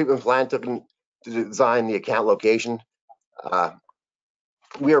 The treatment plant took to design the account location.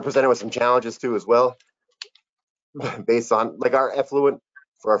 We are presented with some challenges too as well, based on like our effluent.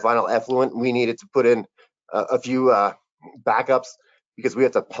 For our final effluent, we needed to put in a few backups because we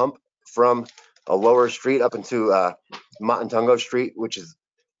have to pump from a lower street up into Montungo Street, which is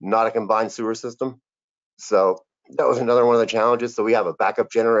not a combined sewer system. So that was another one of the challenges. So we have a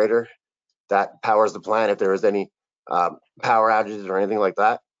backup generator that powers the plant if there is any power outages or anything like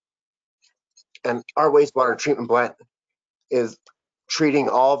that. And our wastewater treatment plant is treating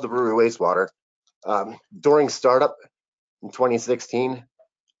all of the brewery wastewater. During startup in 2016,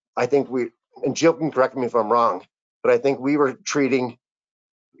 I think and Jill can correct me if I'm wrong, but I think we were treating,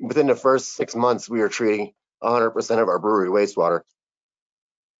 within the first 6 months, we were treating 100% of our brewery wastewater.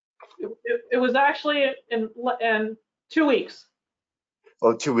 It was actually in 2 weeks.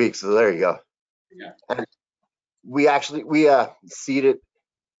 Oh, 2 weeks. So there you go. Yeah. And we seeded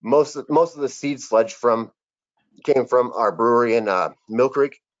most of the seed sludge came from our brewery in Mill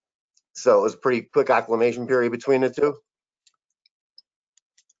Creek. So it was a pretty quick acclimation period between the two.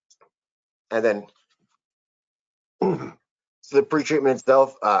 And then, so the pretreatment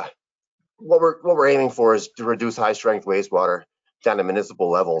itself, what we're aiming for is to reduce high strength wastewater down to municipal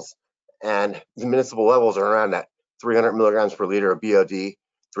levels. And the municipal levels are around that 300 milligrams per liter of BOD,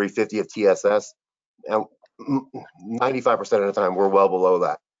 350 of TSS, and 95% of the time we're well below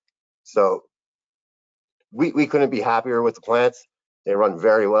that. So we couldn't be happier with the plants. They run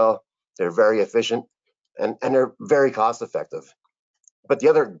very well. They're very efficient, and they're very cost effective. But the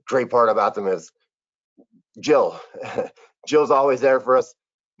other great part about them is Jill. Jill's always there for us.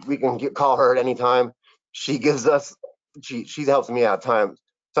 We can call her at any time. She gives us, she helps me out time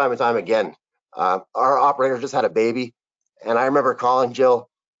and time again. Our operator just had a baby, and I remember calling Jill.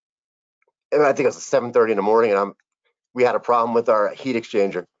 I think it was 7:30 in the morning, and we had a problem with our heat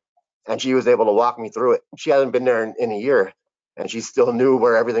exchanger, and she was able to walk me through it. She hasn't been there in a year, and she still knew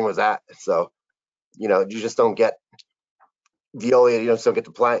where everything was at. So, you just don't get Veolia, you don't get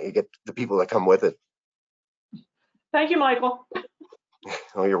the plant, you get the people that come with it. Thank you, Michael.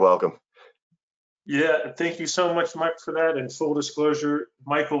 Oh, you're welcome. Yeah, thank you so much, Mike, for that. And full disclosure,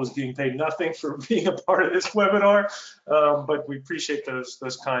 Michael was being paid nothing for being a part of this webinar, but we appreciate those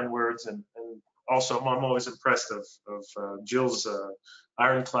kind words. And also, I'm always impressed of Jill's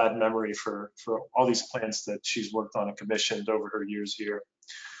ironclad memory for all these plants that she's worked on and commissioned over her years here.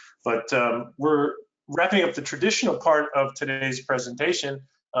 But we're wrapping up the traditional part of today's presentation.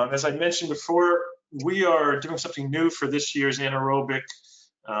 As I mentioned before, we are doing something new for this year's Anaerobic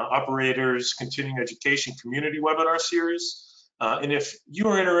Operators Continuing Education Community Webinar Series. And if you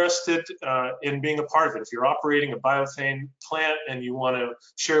are interested in being a part of it, if you're operating a biothane plant and you want to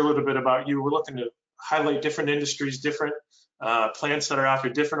share a little bit about you, we're looking to highlight different industries, different plants that are out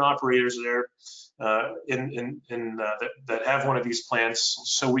there, different operators there that have one of these plants,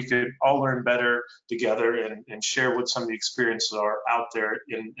 so we could all learn better together and share what some of the experiences are out there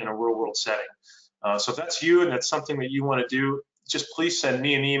in a real world setting. So if that's you and that's something that you want to do, just please send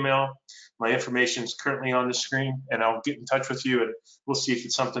me an email. My information is currently on the screen, and I'll get in touch with you, and we'll see if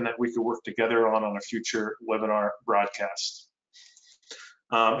it's something that we could work together on a future webinar broadcast.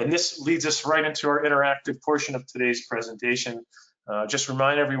 And this leads us right into our interactive portion of today's presentation. Just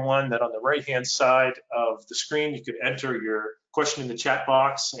remind everyone that on the right-hand side of the screen, you could enter your question in the chat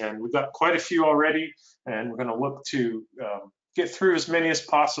box, and we've got quite a few already, and we're going to look to get through as many as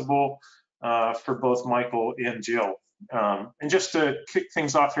possible for both Michael and Jill. And just to kick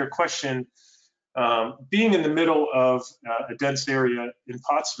things off here, question, being in the middle of a dense area in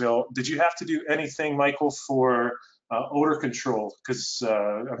Pottsville, did you have to do anything, Michael, for odor control? Because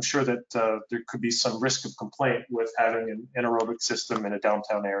I'm sure that there could be some risk of complaint with having an anaerobic system in a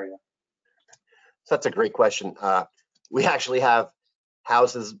downtown area. So that's a great question. We actually have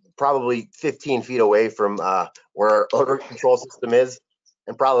houses probably 15 feet away from where our odor control system is,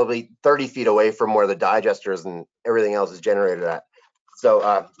 and probably 30 feet away from where the digesters and everything else is generated at.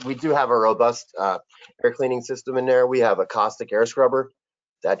 So we do have a robust air cleaning system in there. We have a caustic air scrubber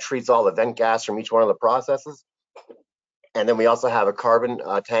that treats all the vent gas from each one of the processes. And then we also have a carbon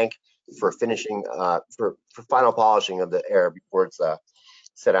tank for finishing, for final polishing of the air before it's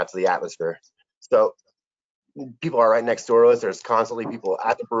sent out to the atmosphere. So people are right next door to us. There's constantly people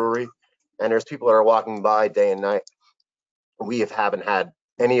at the brewery, and there's people that are walking by day and night. We haven't had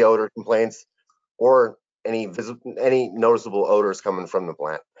any odor complaints or any noticeable odors coming from the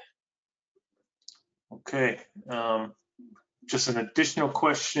plant. Okay, just an additional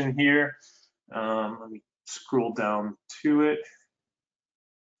question here. Let me scroll down to it.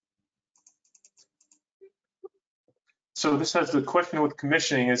 So this has the question with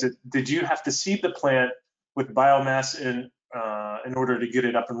commissioning. Did you have to seed the plant with biomass in order to get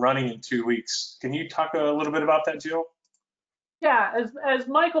it up and running in 2 weeks? Can you talk a little bit about that, Jill? Yeah, as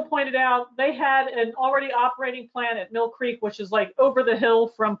Michael pointed out, they had an already operating plant at Mill Creek, which is like over the hill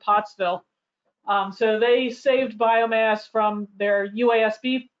from Pottsville. So they saved biomass from their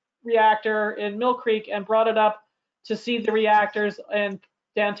UASB reactor in Mill Creek and brought it up to seed the reactors in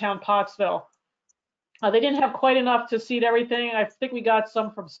downtown Pottsville. They didn't have quite enough to seed everything. I think we got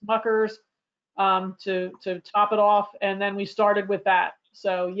some from Smuckers to top it off, and then we started with that.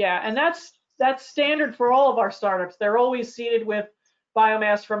 So yeah, and that's standard for all of our startups. They're always seeded with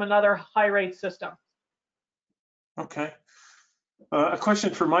biomass from another high rate system. Okay. A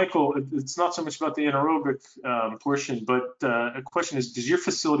question for Michael. It's not so much about the anaerobic portion, but a question is, does your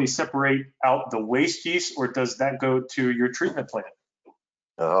facility separate out the waste yeast, or does that go to your treatment plant?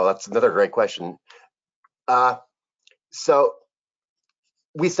 Oh, that's another great question. So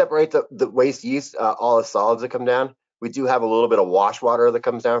we separate the waste yeast, all the solids that come down. We do have a little bit of wash water that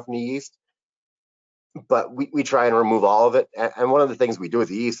comes down from the yeast, but we try and remove all of it. And one of the things we do with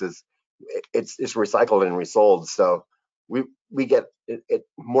the yeast is it's recycled and resold. So we get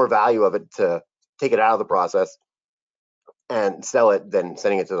more value of it to take it out of the process and sell it than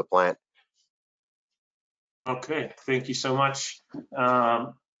sending it to the plant. Okay, thank you so much.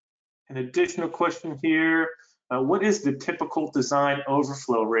 An additional question here. What is the typical design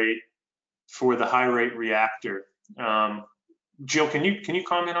overflow rate for the high rate reactor? Jill, can you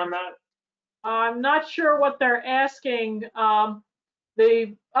comment on that? I'm not sure what they're asking.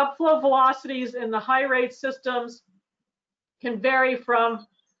 The upflow velocities in the high rate systems can vary from,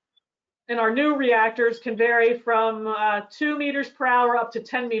 in our new reactors, can vary from 2 meters per hour up to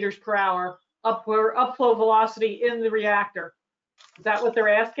 10 meters per hour upflow velocity in the reactor. Is that what they're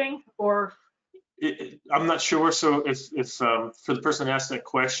asking, or? I'm not sure. So if for the person that asked that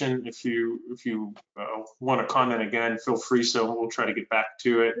question, if you want to comment again, feel free. So we'll try to get back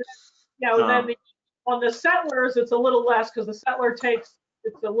to it. Yeah, then on the settlers, it's a little less because the settler takes,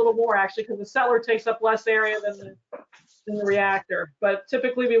 it's a little more actually because the settler takes up less area than the reactor. But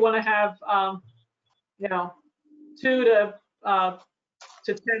typically we want to have, 2 to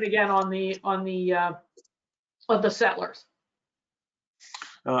 10 again on the settlers.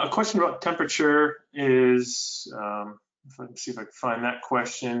 A question about temperature is, if I can see if I can find that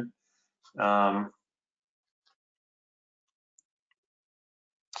question.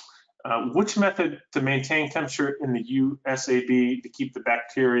 Which method to maintain temperature in the USAB to keep the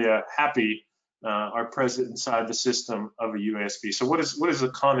bacteria happy are present inside the system of a UASB? So what is the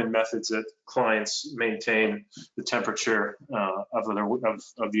common methods that clients maintain the temperature of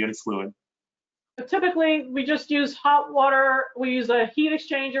the influent? Typically, we just use hot water. We use a heat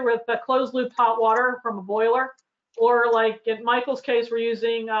exchanger with a closed loop hot water from a boiler, or like in Michael's case, we're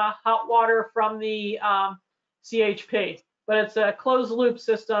using hot water from the CHP, but it's a closed loop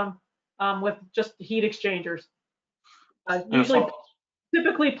system with just heat exchangers.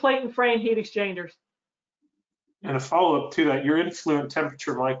 Typically plate and frame heat exchangers. And a follow-up to that, your influent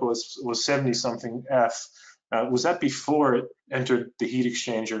temperature, Michael, was 70 something F. Was that before it entered the heat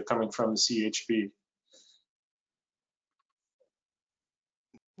exchanger coming from the CHP?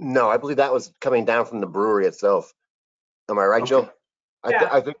 No, I believe that was coming down from the brewery itself. Am I right, Okay. Jill? Yeah.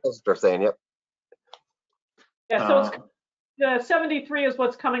 I think that's what they're saying, yep. Yeah, so it's, the 73 is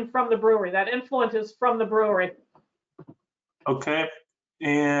what's coming from the brewery. That influent is from the brewery. Okay,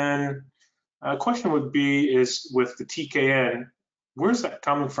 and a question would be is with the TKN, where's that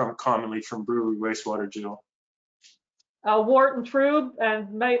coming from commonly from brewery wastewater, Jill? Wort and Trube,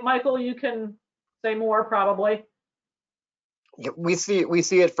 and Michael, you can say more probably. Yeah, we see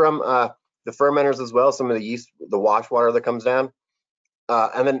it from the fermenters as well, some of the yeast, the wash water that comes down.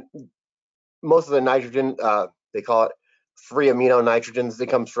 And then most of the nitrogen, they call it free amino nitrogens, that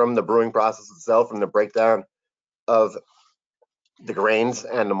comes from the brewing process itself, from the breakdown of the grains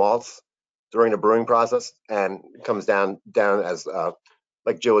and the malts during the brewing process, and it comes down as,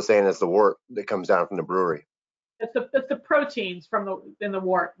 like Jill was saying, as the wort that comes down from the brewery. It's the proteins in the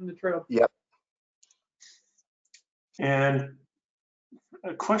wort and the Trube. Yep. And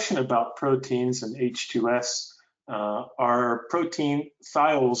a question about proteins and H2S. Are protein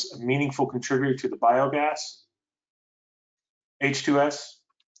thiols a meaningful contributor to the biogas? H2S?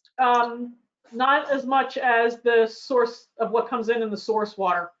 Not as much as the source of what comes in the source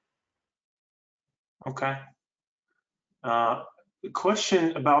water. Okay. The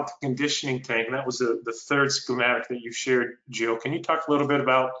question about the conditioning tank, and that was the third schematic that you shared, Jill. Can you talk a little bit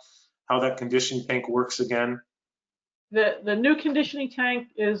about how that conditioning tank works again? The new conditioning tank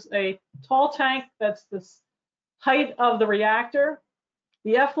is a tall tank that's the height of the reactor.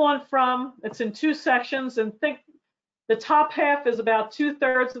 The effluent it's in 2 sections, and think the top half is about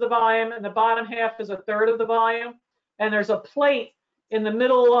 2/3 of the volume and the bottom half is 1/3 of the volume. And there's a plate in the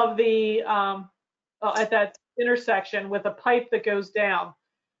middle of the, at that intersection with a pipe that goes down.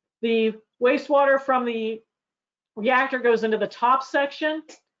 The wastewater from the reactor goes into the top section,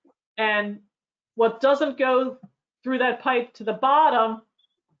 and what doesn't go through that pipe to the bottom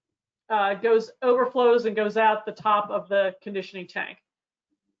overflows and goes out the top of the conditioning tank.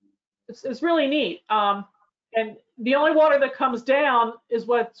 It's really neat. And the only water that comes down is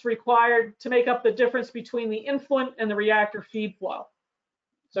what's required to make up the difference between the influent and the reactor feed flow.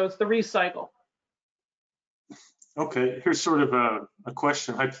 So it's the recycle. Okay, here's sort of a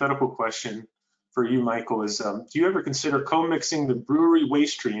question, hypothetical question for you, Michael, is do you ever consider co-mixing the brewery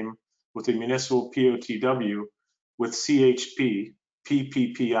waste stream with a municipal POTW with CHP,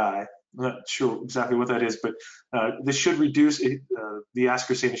 PPPI? I'm not sure exactly what that is, but this should reduce, the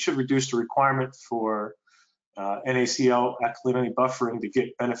asker saying it should reduce the requirement for NaCl alkalinity buffering to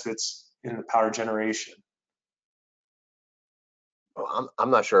get benefits in the power generation. Well, I'm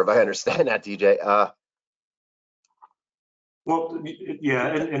not sure if I understand that, DJ. Well, yeah,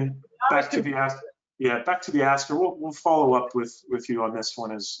 and back to the asker. Yeah, back to the asker. We'll follow up with you on this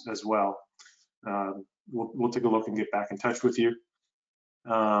one as well. We'll take a look and get back in touch with you.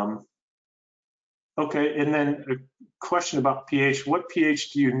 Okay, and then a question about pH. What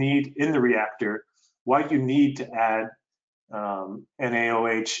pH do you need in the reactor? Why do you need to add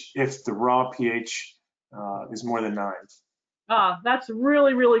NaOH if the raw pH is more than 9? That's a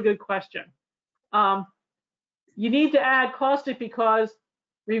really, really good question. You need to add caustic because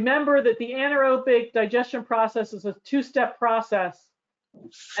remember that the anaerobic digestion process is a 2-step process.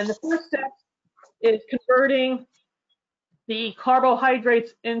 And the first step is converting the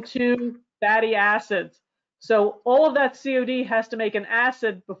carbohydrates into fatty acids. So all of that COD has to make an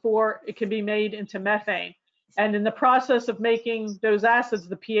acid before it can be made into methane. And in the process of making those acids,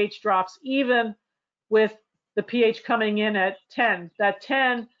 the pH drops even with the pH coming in at 10. That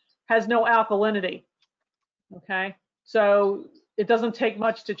 10 has no alkalinity, okay? So it doesn't take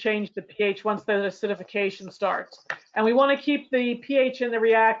much to change the pH once the acidification starts. And we want to keep the pH in the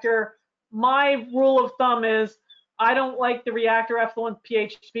reactor. My rule of thumb is I don't like the reactor effluent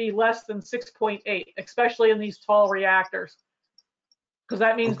pH to be less than 6.8, especially in these tall reactors, because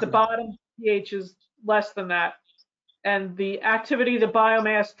that means the bottom pH is less than that. And the activity of the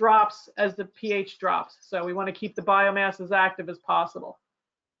biomass drops as the pH drops. So we want to keep the biomass as active as possible.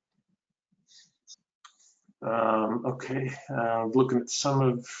 Okay, looking at some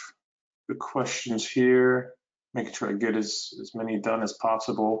of the questions here, making sure I get as many done as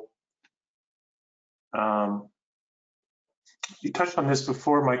possible. You touched on this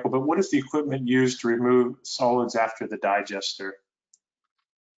before, Michael, but what is the equipment used to remove solids after the digester?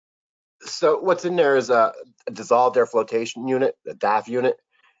 So what's in there is a dissolved air flotation unit, a DAF unit.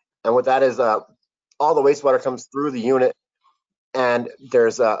 And what that is, all the wastewater comes through the unit, and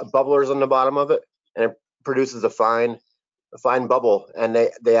there's bubblers on the bottom of it, and it produces a fine bubble. And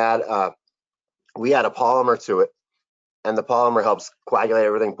they add, we add a polymer to it, and the polymer helps coagulate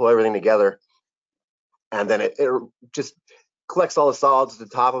everything, pull everything together. And then it just collects all the solids at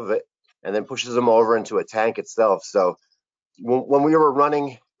the top of it, and then pushes them over into a tank itself. So when we were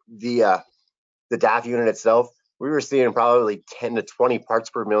running the DAF unit itself, we were seeing probably 10 to 20 parts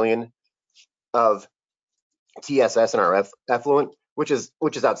per million of TSS in our effluent, which is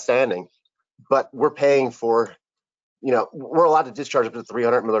outstanding. But we're paying for, we're allowed to discharge up to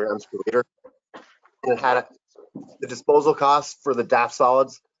 300 milligrams per liter. And the disposal costs for the DAF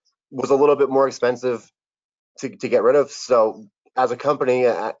solids was a little bit more expensive to get rid of. So as a company,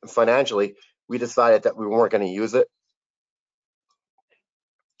 financially, we decided that we weren't going to use it.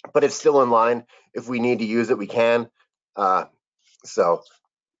 But it's still in line. If we need to use it, we can. So.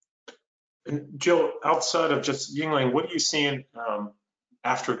 And Jill, outside of just Yuengling, what are you seeing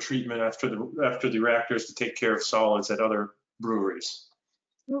after treatment, after the reactors to take care of solids at other breweries?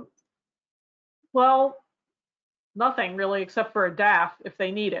 Well, nothing really, except for a DAF if they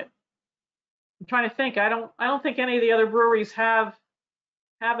need it. I'm trying to think. I don't think any of the other breweries have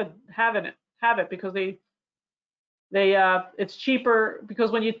it because it's cheaper, because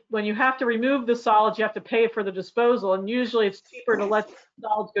when you have to remove the solids, you have to pay for the disposal, and usually it's cheaper to let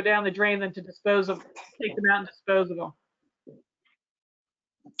solids go down the drain than to take them out and dispose of them.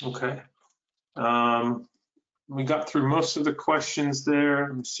 Okay. We got through most of the questions there.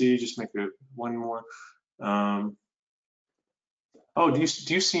 Let me see, just make one more. Do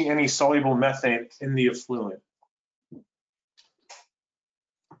you see any soluble methane in the effluent?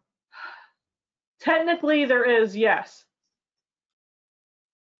 Technically, there is, yes.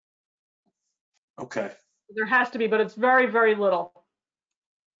 Okay. There has to be, but it's very, very little.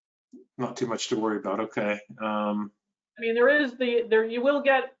 Not too much to worry about. Okay. I mean, you will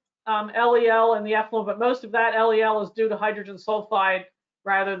get LEL in the effluent, but most of that LEL is due to hydrogen sulfide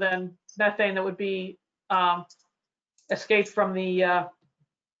rather than methane that would be escaped from the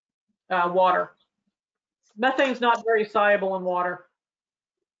water. Methane's not very soluble in water.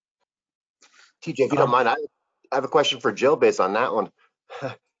 TJ, if you don't mind, I have a question for Jill based on that one.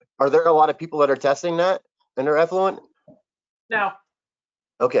 Are there a lot of people that are testing that in their effluent? No.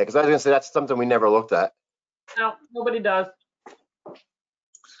 Okay, because I was going to say that's something we never looked at. No, nobody does.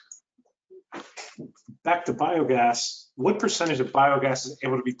 Back to biogas, what percentage of biogas is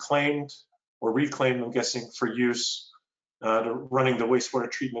able to be claimed or reclaimed, I'm guessing, for use to running the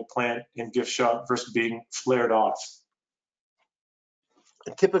wastewater treatment plant in gift shop versus being flared off?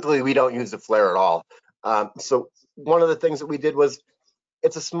 Typically, we don't use the flare at all. So one of the things that we did was,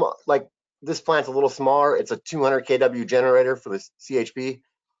 it's a small, like this plant's a little smaller. It's a 200 kW generator for the CHP.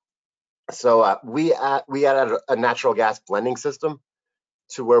 So we added a natural gas blending system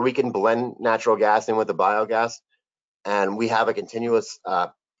to where we can blend natural gas in with the biogas, and we have a continuous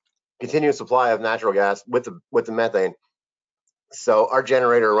supply of natural gas with the methane. So our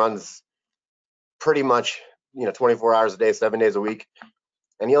generator runs pretty much 24 hours a day, 7 days a week.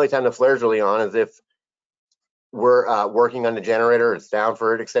 And the only time the flare's really on is if we're working on the generator, it's down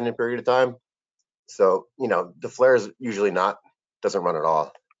for an extended period of time. So, the flare's usually doesn't run at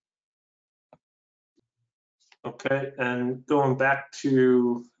all. Okay, and going back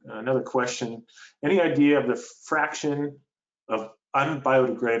to another question, any idea of the fraction of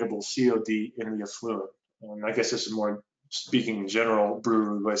unbiodegradable COD in the effluent? I guess this is more speaking in general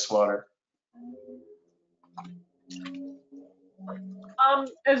brewery wastewater.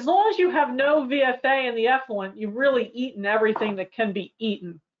 As long as you have no VFA in the effluent, you've really eaten everything that can be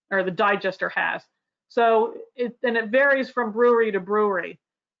eaten, or the digester has. So it varies from brewery to brewery.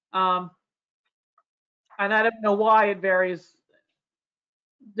 And I don't know why it varies,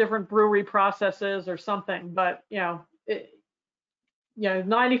 different brewery processes or something, but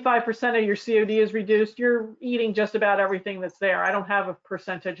 95% of your COD is reduced. You're eating just about everything that's there. I don't have a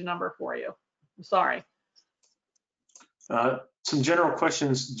percentage number for you. I'm sorry. Some general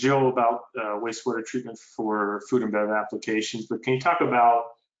questions, Jill, about wastewater treatment for food and bev applications, but can you talk about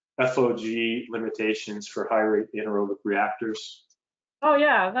FOG limitations for high rate anaerobic reactors? Oh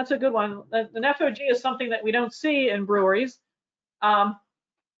yeah, that's a good one. An FOG is something that we don't see in breweries.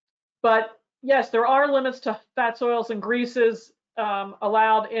 But yes, there are limits to fats, oils, and greases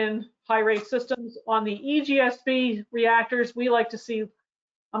allowed in high rate systems. On the EGSB reactors, we like to see,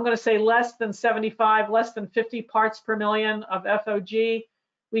 I'm going to say less than 75, less than 50 parts per million of FOG.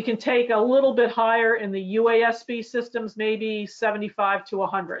 We can take a little bit higher in the UASB systems, maybe 75 to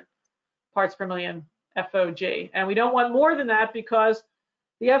 100 parts per million FOG. And we don't want more than that because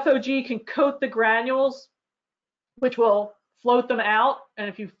the FOG can coat the granules, which will float them out. And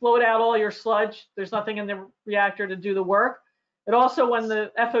if you float out all your sludge, there's nothing in the reactor to do the work. It also, when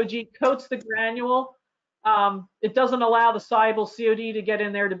the FOG coats the granule, it doesn't allow the soluble COD to get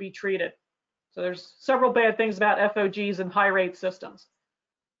in there to be treated. So there's several bad things about FOGs in high rate systems.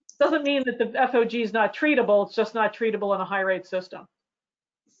 Doesn't mean that the FOG is not treatable, it's just not treatable in a high rate system.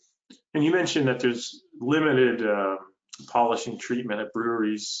 And you mentioned that there's limited polishing treatment at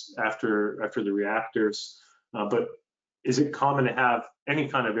breweries after the reactors, but is it common to have any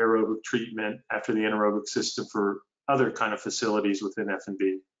kind of aerobic treatment after the anaerobic system for other kind of facilities within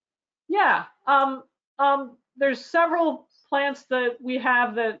F&B? Yeah, there's several plants that we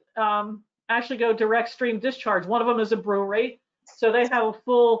have that actually go direct stream discharge. One of them is a brewery, so they have a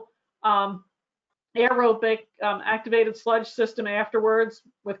full aerobic activated sludge system afterwards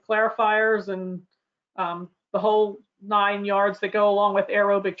with clarifiers and the whole 9 yards that go along with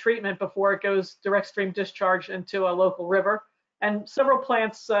aerobic treatment before it goes direct stream discharge into a local river. And several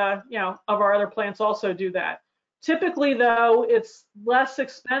plants, of our other plants also do that. Typically, though, it's less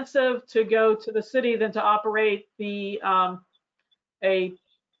expensive to go to the city than to operate the a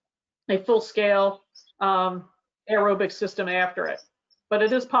full-scale aerobic system after it. But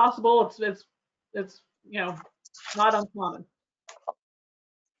it is possible. It's not uncommon.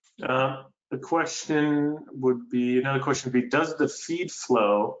 Another question would be, does the feed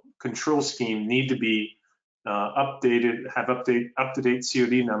flow control scheme need to be updated, have up-to-date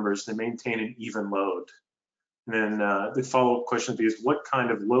COD numbers to maintain an even load? And then the follow-up question would be, is what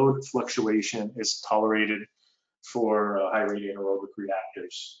kind of load fluctuation is tolerated for high rate anaerobic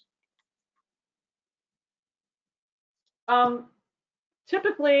reactors?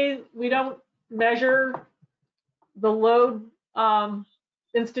 Typically, we don't measure the load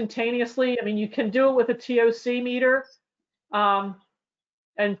instantaneously. I mean, you can do it with a TOC meter and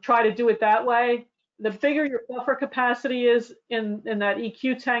try to do it that way. The bigger your buffer capacity is in that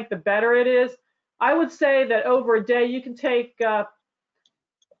EQ tank, the better it is. I would say that over a day, you can take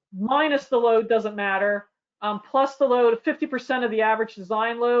minus the load, doesn't matter, plus the load, 50% of the average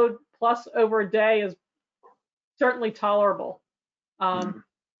design load, plus over a day is certainly tolerable.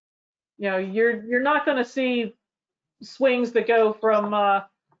 You're not going to see swings that go from a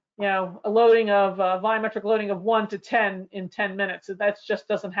volumetric loading of 1 to 10 in 10 minutes. That just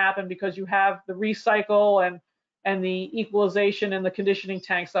doesn't happen because you have the recycle and the equalization and the conditioning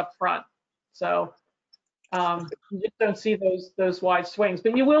tanks up front. So you just don't see those wide swings,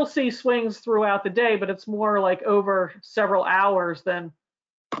 but you will see swings throughout the day, but it's more like over several hours than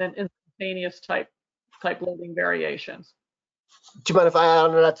instantaneous type loading variations. Do you mind if I add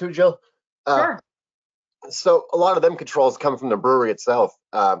on to that too, Jill? Sure. So a lot of them controls come from the brewery itself.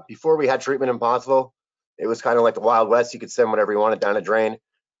 Before we had treatment in Pottsville, it was kind of like the Wild West. You could send whatever you wanted down a drain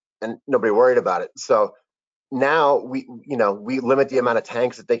and nobody worried about it. So now we limit the amount of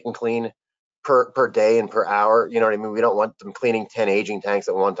tanks that they can clean per day and per hour. You know what I mean? We don't want them cleaning 10 aging tanks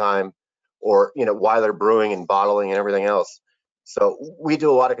at one time, or while they're brewing and bottling and everything else. So we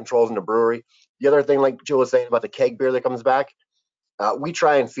do a lot of controls in the brewery. The other thing, like Jill was saying about the keg beer that comes back, we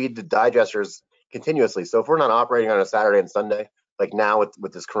try and feed the digesters continuously. So if we're not operating on a Saturday and Sunday, like now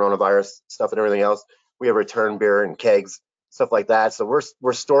with this coronavirus stuff and everything else, we have return beer and kegs, stuff like that. So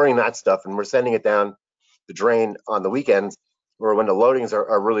we're storing that stuff and we're sending it down the drain on the weekends, or when the loadings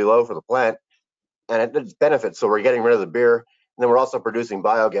are really low for the plant, and it's benefits. So we're getting rid of the beer, and then we're also producing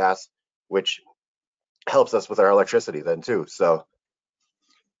biogas, which helps us with our electricity then too. So.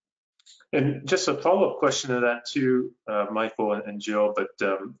 And just a follow-up question to that too, Michael and Jill, but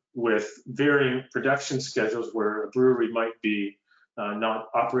with varying production schedules where a brewery might be not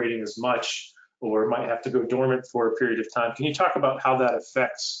operating as much or might have to go dormant for a period of time, can you talk about how that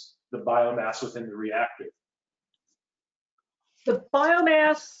affects the biomass within the reactor? The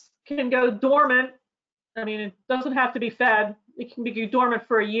biomass can go dormant. I mean, it doesn't have to be fed. It can be dormant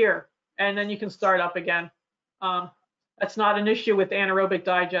for a year, and then you can start up again. That's not an issue with anaerobic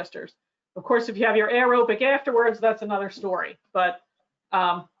digesters. Of course, if you have your aerobic afterwards, that's another story. But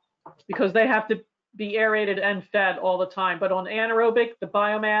because they have to be aerated and fed all the time. But on anaerobic, the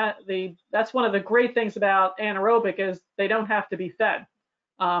biomass, that's one of the great things about anaerobic is they don't have to be fed.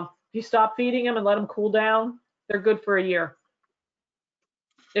 If you stop feeding them and let them cool down, they're good for a year,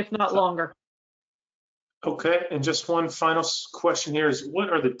 if not longer. Okay, and just one final question here is,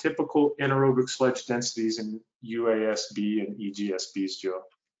 what are the typical anaerobic sludge densities in UASB and EGSBs, Joe?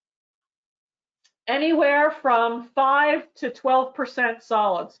 Anywhere from 5 to 12%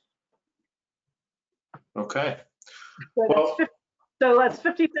 solids. Okay. So that's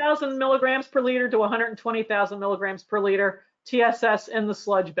 50,000 milligrams per liter to 120,000 milligrams per liter TSS in the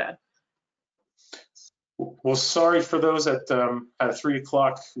sludge bed. Well, sorry for those at 3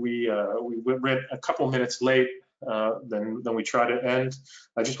 o'clock. We went a couple minutes late than we try to end.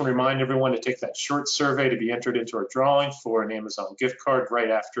 I just want to remind everyone to take that short survey to be entered into our drawing for an Amazon gift card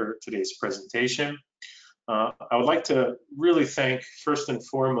right after today's presentation. I would like to really thank, first and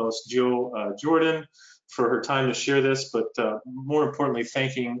foremost, Jill Jordan for her time to share this, but more importantly,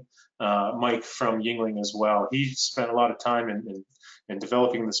 thanking Mike from Yuengling as well. He spent a lot of time in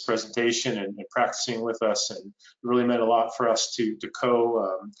developing this presentation and practicing with us, and it really meant a lot for us to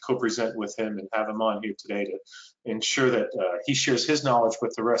co-present with him and have him on here today to ensure that he shares his knowledge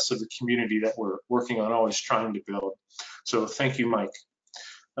with the rest of the community that we're working on, always trying to build. So thank you, Mike.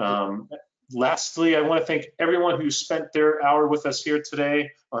 Lastly, I want to thank everyone who spent their hour with us here today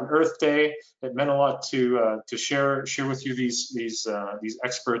on Earth Day. It meant a lot to share with you these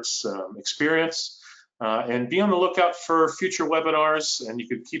experts' experience. And be on the lookout for future webinars, and you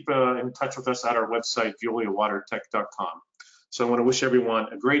can keep in touch with us at our website, veoliawatertech.com. So I want to wish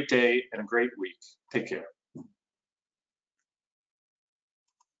everyone a great day and a great week. Take care.